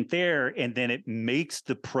deficient there, and then it makes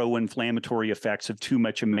the pro-inflammatory effects of too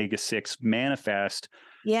much omega-6 manifest.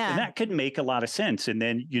 Yeah. And that could make a lot of sense. And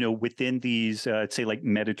then, within these, say like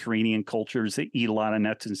Mediterranean cultures that eat a lot of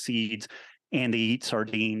nuts and seeds, and they eat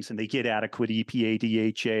sardines and they get adequate EPA,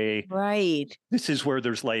 DHA. Right. This is where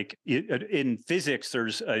there's like, in physics,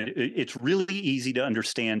 it's really easy to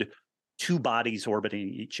understand two bodies orbiting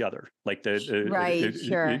each other. Like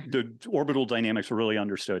the orbital dynamics are really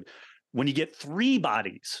understood. When you get three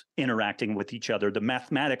bodies interacting with each other, the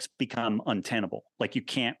mathematics become untenable. Like, you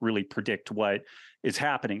can't really predict what is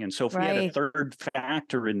happening. And so if we had a third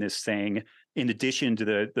factor in this thing, in addition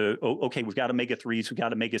to okay, we've got omega-3s, we've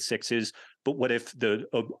got omega-6s, but what if the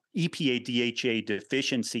EPA DHA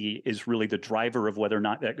deficiency is really the driver of whether or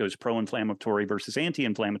not that goes pro-inflammatory versus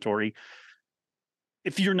anti-inflammatory?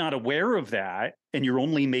 If you're not aware of that and you're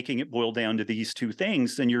only making it boil down to these two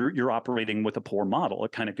things, then you're operating with a poor model.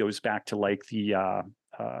 It kind of goes back to like the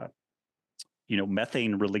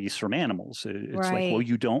methane release from animals. It's like, well,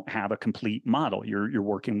 you don't have a complete model. You're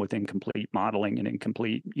working with incomplete modeling and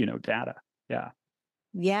incomplete, data. Yeah.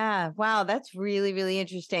 Yeah. Wow. That's really, really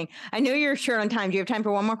interesting. I know you're short on time. Do you have time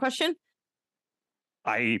for one more question?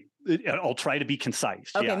 I'll try to be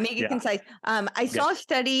concise. Okay, make it concise. I saw a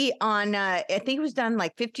study on, I think it was done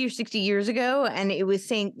like 50 or 60 years ago, and it was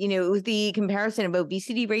saying, it was the comparison of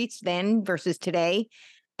obesity rates then versus today.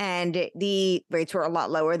 And the rates were a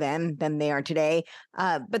lot lower then than they are today.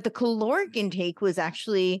 But the caloric intake was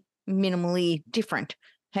actually minimally different.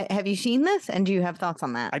 Have you seen this? And do you have thoughts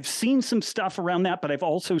on that? I've seen some stuff around that, but I've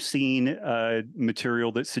also seen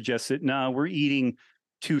material that suggests that, no, we're eating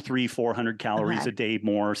 200, 300, 400 calories a day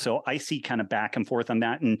more. So I see kind of back and forth on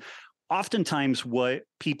that. And oftentimes what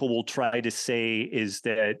people will try to say is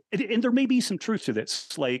that, and there may be some truth to this,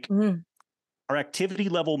 like our activity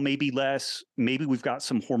level may be less, maybe we've got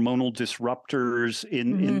some hormonal disruptors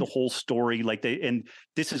in the whole story. And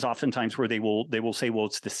this is oftentimes where they will say, well,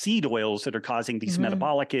 it's the seed oils that are causing these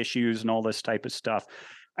metabolic issues and all this type of stuff.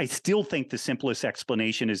 I still think the simplest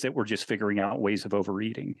explanation is that we're just figuring out ways of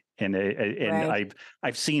overeating. And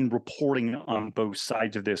I've seen reporting on both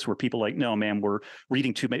sides of this where people are like, no, man, we're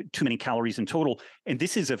eating too many calories in total. And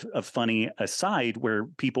this is a funny aside where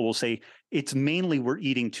people will say it's mainly we're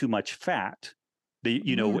eating too much fat.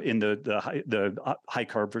 In the high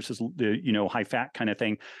carb versus the high fat kind of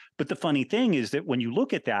thing. But the funny thing is that when you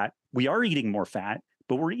look at that, we are eating more fat.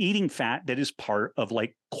 But we're eating fat that is part of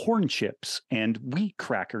like corn chips and wheat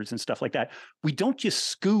crackers and stuff like that. We don't just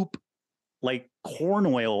scoop like corn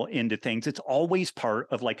oil into things. It's always part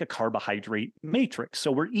of like a carbohydrate matrix.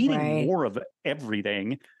 So we're eating more of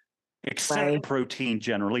everything except protein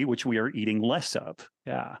generally, which we are eating less of.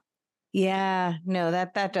 Yeah. Yeah, no,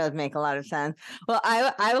 that does make a lot of sense. Well,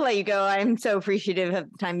 I will let you go. I'm so appreciative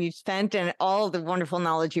of the time you've spent and all the wonderful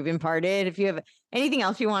knowledge you've imparted. If you have anything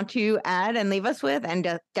else you want to add and leave us with, and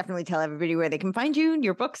definitely tell everybody where they can find you,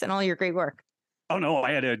 your books, and all your great work. Oh no,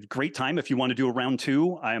 I had a great time. If you want to do a round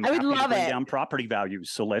two, I would happy love to bring it. down property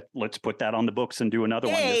values. So let's put that on the books and do another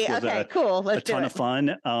one. Hey, This was okay, cool. Let's a ton of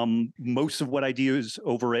fun. Most of what I do is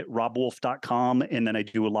over at robbwolf.com, and then I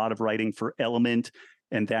do a lot of writing for Element,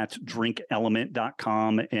 and that's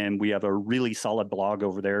drinkelement.com. And we have a really solid blog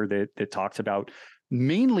over there that talks about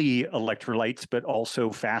mainly electrolytes, but also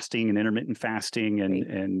fasting and intermittent fasting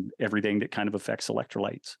and everything that kind of affects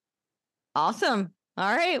electrolytes. Awesome.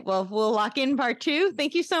 All right. Well, we'll lock in part 2.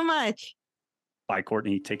 Thank you so much. Bye,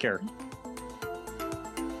 Courtney. Take care.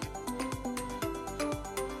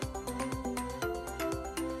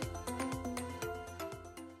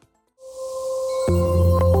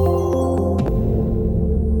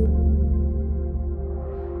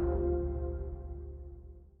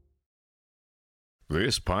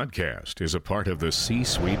 This podcast is a part of the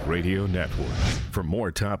C-Suite Radio Network. For more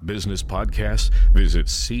top business podcasts, visit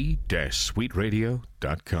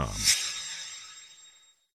c-suiteradio.com.